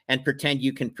fancy and pretend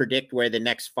you can predict where the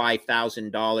next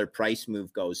 $5,000 price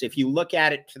move goes. If you look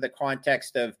at it to the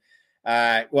context of,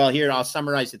 here, I'll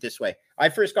summarize it this way. I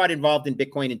first got involved in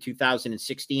Bitcoin in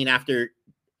 2016 after,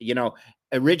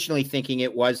 originally thinking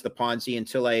it was the Ponzi,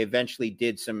 until I eventually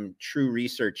did some true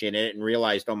research in it and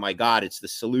realized, oh my God, it's the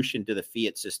solution to the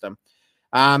fiat system.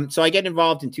 So I get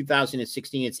involved in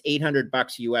 2016. It's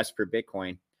 $800 US per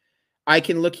Bitcoin. I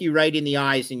can look you right in the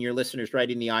eyes and your listeners right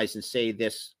in the eyes and say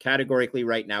this categorically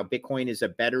right now: Bitcoin is a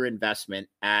better investment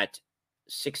at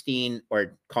 16,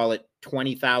 or call it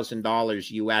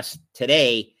 $20,000 US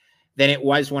today, than it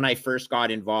was when I first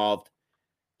got involved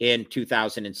in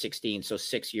 2016. So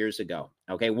 6 years ago.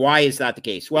 Okay. Why is that the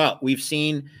case? Well, we've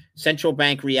seen central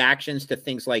bank reactions to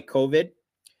things like COVID.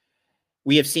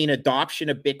 We have seen adoption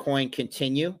of Bitcoin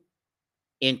continue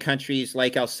in countries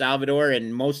like El Salvador,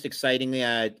 and most excitingly,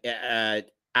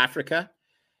 Africa.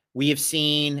 We have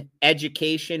seen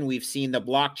education. We've seen the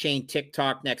blockchain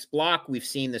TikTok next block. We've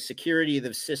seen the security of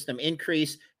the system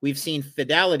increase. We've seen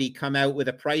Fidelity come out with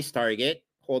a price target,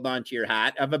 hold on to your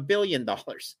hat, of $1 billion.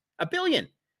 $1 billion.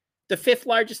 The fifth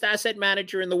largest asset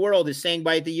manager in the world is saying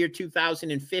by the year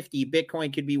 2050,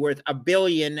 Bitcoin could be worth $1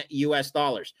 billion US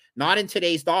dollars. Not in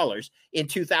today's dollars, in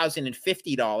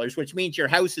 2050 dollars, which means your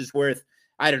house is worth,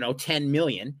 I don't know, 10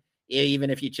 million, even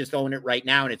if you just own it right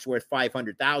now and it's worth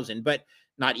 500,000, but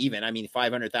not even,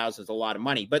 500,000 is a lot of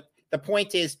money. But the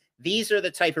point is, these are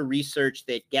the type of research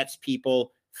that gets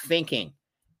people thinking.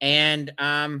 And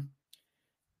so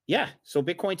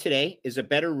Bitcoin today is a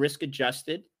better risk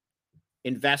adjusted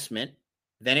investment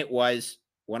than it was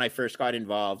when I first got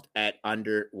involved at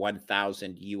under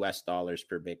 1,000 US dollars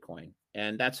per Bitcoin.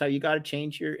 And that's how you got to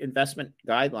change your investment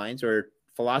guidelines or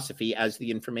philosophy as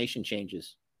the information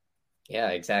changes. Yeah,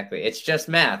 exactly. It's just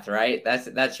math, right?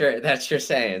 That's your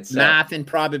saying. So math and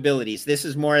probabilities. This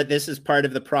is part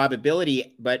of the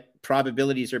probability, but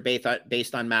probabilities are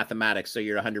based on mathematics. So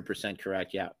you're 100%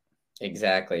 correct. Yeah.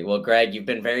 exactly. Well, Greg, you've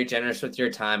been very generous with your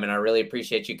time, and I really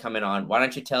appreciate you coming on. Why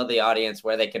don't you tell the audience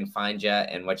where they can find you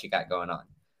and what you got going on?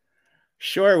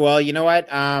 Sure. Well, you know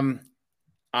what? I'm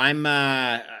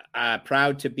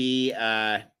proud to be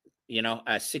a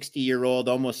 60-year-old,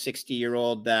 almost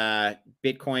 60-year-old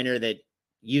Bitcoiner that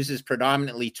uses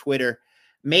predominantly Twitter.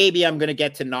 Maybe I'm going to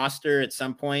get to Nostr at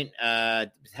some point.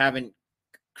 Haven't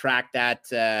cracked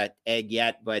that egg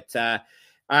yet, but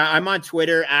I'm on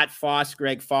Twitter at Foss,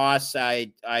 Greg Foss.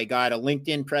 I got a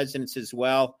LinkedIn presence as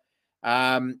well.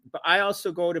 But I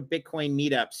also go to Bitcoin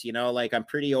meetups, like I'm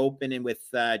pretty open and with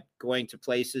going to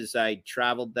places. I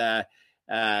traveled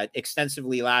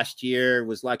extensively last year,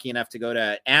 was lucky enough to go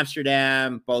to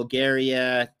Amsterdam,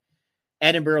 Bulgaria,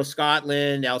 Edinburgh,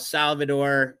 Scotland, El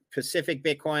Salvador, Pacific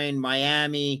Bitcoin,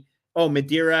 Miami. Oh,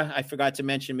 Madeira. I forgot to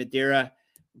mention Madeira.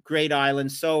 Great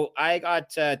island. So I've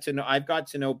got to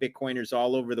know Bitcoiners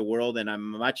all over the world, and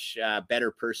I'm a much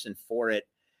better person for it.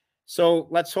 So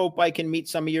let's hope I can meet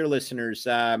some of your listeners.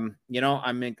 I'm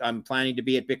planning to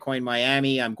be at Bitcoin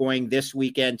Miami. I'm going this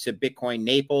weekend to Bitcoin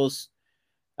Naples.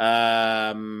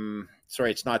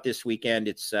 Sorry, it's not this weekend.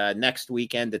 It's next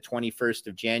weekend, the 21st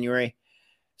of January.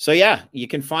 So yeah, you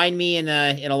can find me in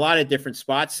a lot of different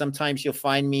spots. Sometimes you'll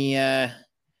find me,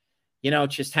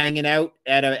 just hanging out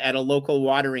at a local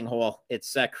watering hole.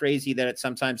 It's crazy that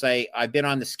sometimes I've been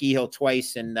on the ski hill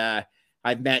twice, and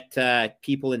I've met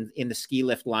people in the ski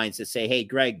lift lines that say, "Hey,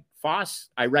 Greg Foss,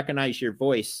 I recognize your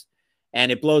voice,"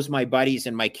 and it blows my buddies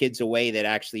and my kids away that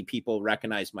actually people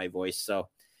recognize my voice. So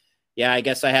yeah, I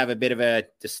guess I have a bit of a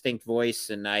distinct voice,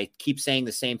 and I keep saying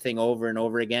the same thing over and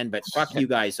over again, but fuck you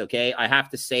guys, okay? I have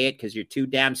to say it because you're too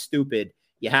damn stupid.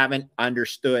 You haven't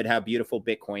understood how beautiful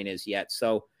Bitcoin is yet.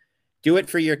 So do it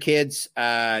for your kids.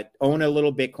 Own a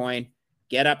little Bitcoin.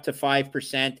 Get up to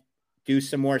 5%. Do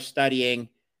some more studying.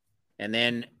 And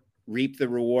then reap the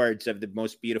rewards of the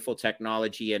most beautiful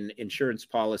technology and insurance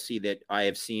policy that I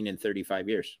have seen in 35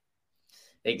 years.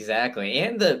 Exactly.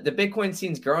 And the Bitcoin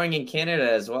scene's growing in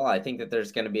Canada as well. I think that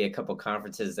there's going to be a couple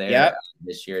conferences there Yep.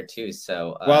 this year too.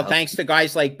 So, Well, thanks to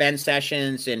guys like Ben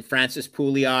Sessions and Francis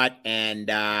Pouliot and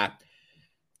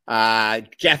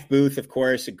Jeff Booth, of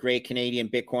course, a great Canadian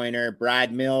Bitcoiner,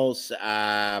 Brad Mills,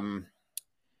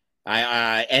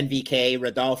 NVK,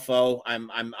 Rodolfo.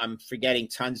 I'm forgetting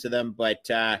tons of them, but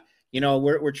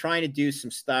we're trying to do some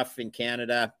stuff in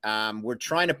Canada. We're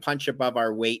trying to punch above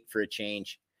our weight for a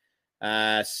change.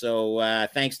 So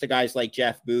thanks to guys like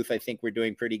Jeff Booth, I think we're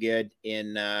doing pretty good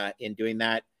in doing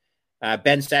that.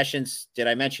 Ben Sessions, did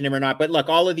I mention him or not? But look,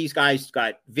 all of these guys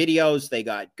got videos. They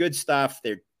got good stuff.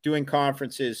 They're doing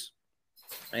conferences,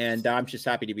 and I'm just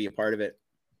happy to be a part of it.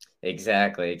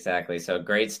 Exactly. So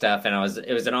great stuff. And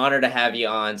it was an honor to have you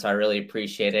on. So I really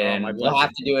appreciate it. Oh, And my we'll have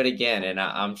pleasure. to do it again. And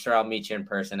I'm sure I'll meet you in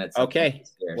person at some point Okay.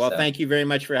 this year. Well, So thank you very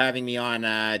much for having me on.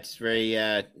 It's very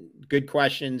good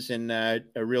questions and a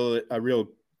real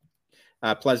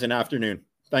pleasant afternoon.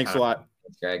 Thanks a lot.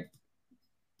 thanks, Greg.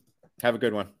 Have a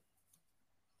good one.